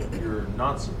earlier that you're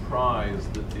not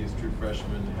surprised that these true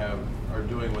freshmen are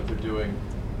doing what they're doing,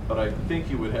 but I think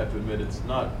you would have to admit it's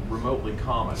not remotely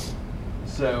common.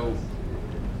 So,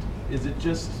 is it do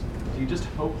you just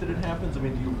hope that it happens? I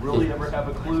mean, do you really ever have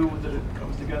a clue that it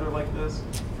comes together like this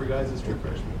for guys as true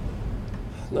freshmen?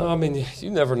 No, I mean, you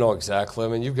never know exactly. I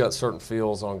mean, you've got certain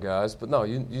feels on guys, but no,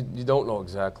 you don't know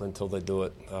exactly until they do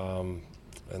it.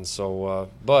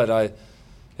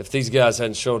 If these guys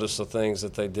hadn't showed us the things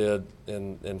that they did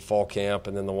in fall camp,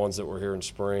 and then the ones that were here in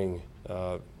spring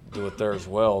do it there as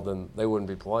well, then they wouldn't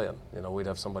be playing. We'd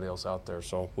have somebody else out there.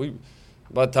 So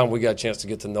by the time we got a chance to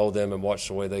get to know them and watch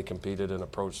the way they competed and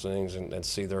approach things and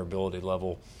see their ability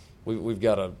level, we've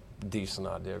got a decent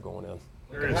idea going in.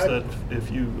 Curious that if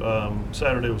you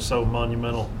Saturday was so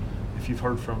monumental, if you've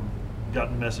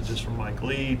gotten messages from Mike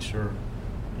Leach or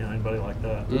anybody like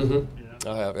that. Mm-hmm.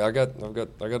 I have. I got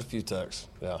a few texts.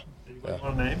 Yeah. Anybody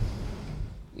want a name?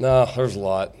 No, there's a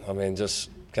lot. I mean, just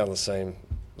kind of the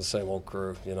same old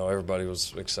crew. Everybody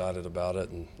was excited about it,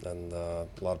 and a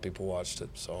lot of people watched it.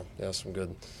 So yeah, some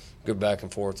good back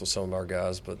and forth with some of our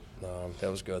guys, but that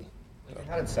was good.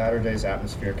 How did Saturday's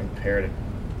atmosphere compare to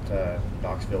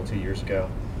Knoxville 2 years ago,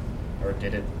 or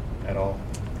did it at all?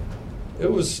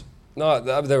 It was not.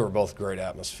 They were both great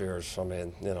atmospheres. I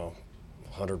mean,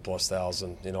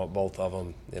 100,000+, both of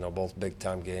them. Both big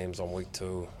time games on week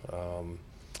 2.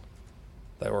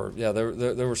 They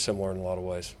were similar in a lot of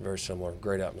ways. Very similar.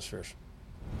 Great atmospheres.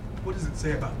 What does it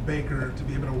say about Baker to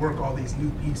be able to work all these new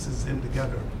pieces in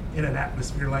together in an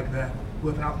atmosphere like that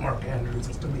without Mark Andrews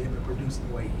and still be able to produce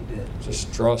the way he did?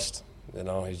 Just trust.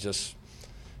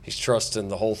 He's trusting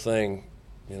the whole thing,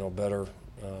 better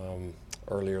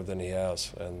earlier than he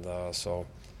has, and so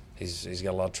he's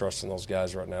got a lot of trust in those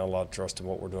guys right now. A lot of trust in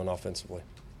what we're doing offensively.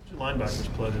 Your linebackers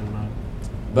played tonight.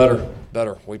 Better.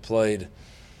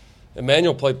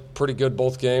 Emmanuel played pretty good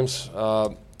both games.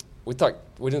 We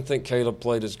didn't think Caleb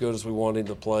played as good as we wanted him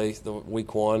to play the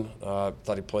week 1.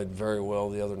 Thought he played very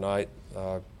well the other night.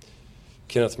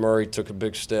 Kenneth Murray took a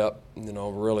big step.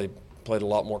 Really played a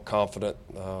lot more confident.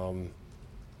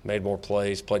 Made more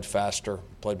plays, played faster,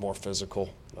 played more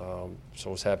physical. So I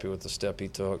was happy with the step he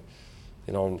took.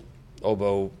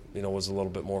 Obo, was a little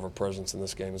bit more of a presence in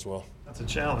this game as well. That's a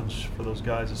challenge for those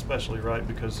guys, especially, right?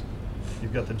 Because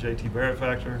you've got the J.T. Barrett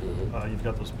factor. You've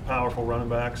got those powerful running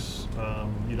backs.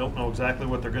 You don't know exactly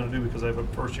what they're going to do because they have a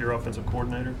first-year offensive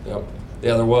coordinator. Yep.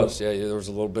 Yeah, there was. Yeah, there was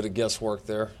a little bit of guesswork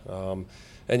there.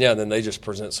 and then they just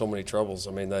present so many troubles.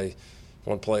 I mean, they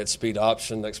one play it's speed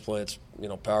option, next play it's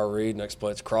power read, next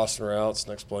play it's crossing routes,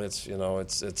 next play it's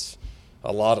it's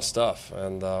a lot of stuff,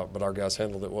 and but our guys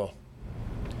handled it well.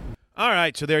 All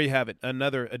right, so there you have it,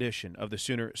 another edition of the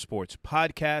Sooner Sports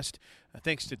Podcast.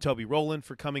 Thanks to Toby Rowland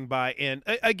for coming by. And,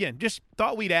 again, just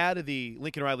thought we'd add to the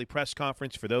Lincoln Riley press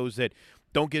conference for those that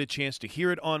don't get a chance to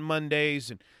hear it on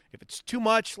Mondays. And if it's too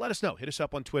much, let us know. Hit us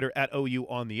up on Twitter at OU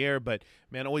on the air. But,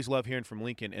 man, always love hearing from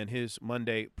Lincoln, and his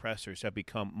Monday pressers have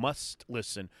become must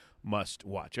listen, must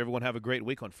watch. Everyone have a great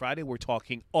week. On Friday, we're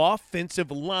talking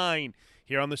offensive line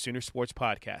here on the Sooner Sports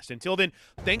Podcast. Until then,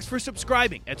 thanks for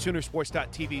subscribing at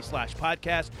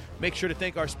Soonersports.tv/podcast. Make sure to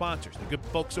thank our sponsors, the good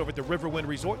folks over at the Riverwind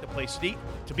Resort, the place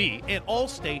to be, and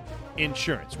Allstate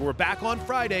Insurance. We're back on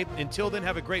Friday. Until then,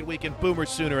 have a great weekend. Boomer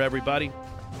Sooner, everybody.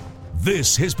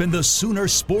 This has been the Sooner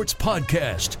Sports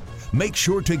Podcast. Make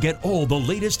sure to get all the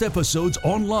latest episodes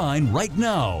online right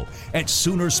now at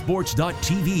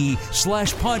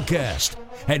Soonersports.tv/podcast.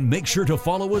 And make sure to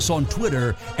follow us on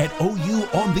Twitter at OU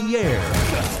on the air.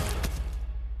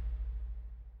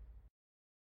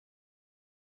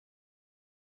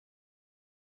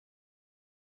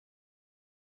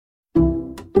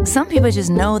 Some people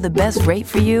just know the best rate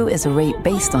for you is a rate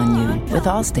based on you with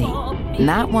Allstate.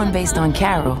 Not one based on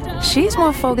Carol. She's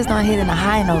more focused on hitting a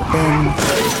high note than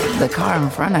the car in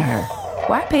front of her.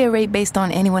 Why pay a rate based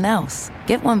on anyone else?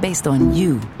 Get one based on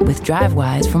you with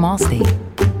DriveWise from Allstate.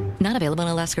 Not available in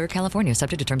Alaska or California,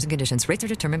 subject to terms and conditions. Rates are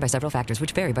determined by several factors,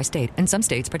 which vary by state. In some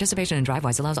states, participation in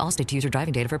DriveWise allows Allstate to use your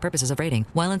driving data for purposes of rating.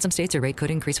 While in some states, your rate could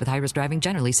increase with high-risk driving.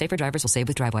 Generally, safer drivers will save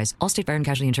with DriveWise. Allstate Fire and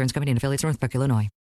Casualty Insurance Company and affiliates, Northbrook, Illinois.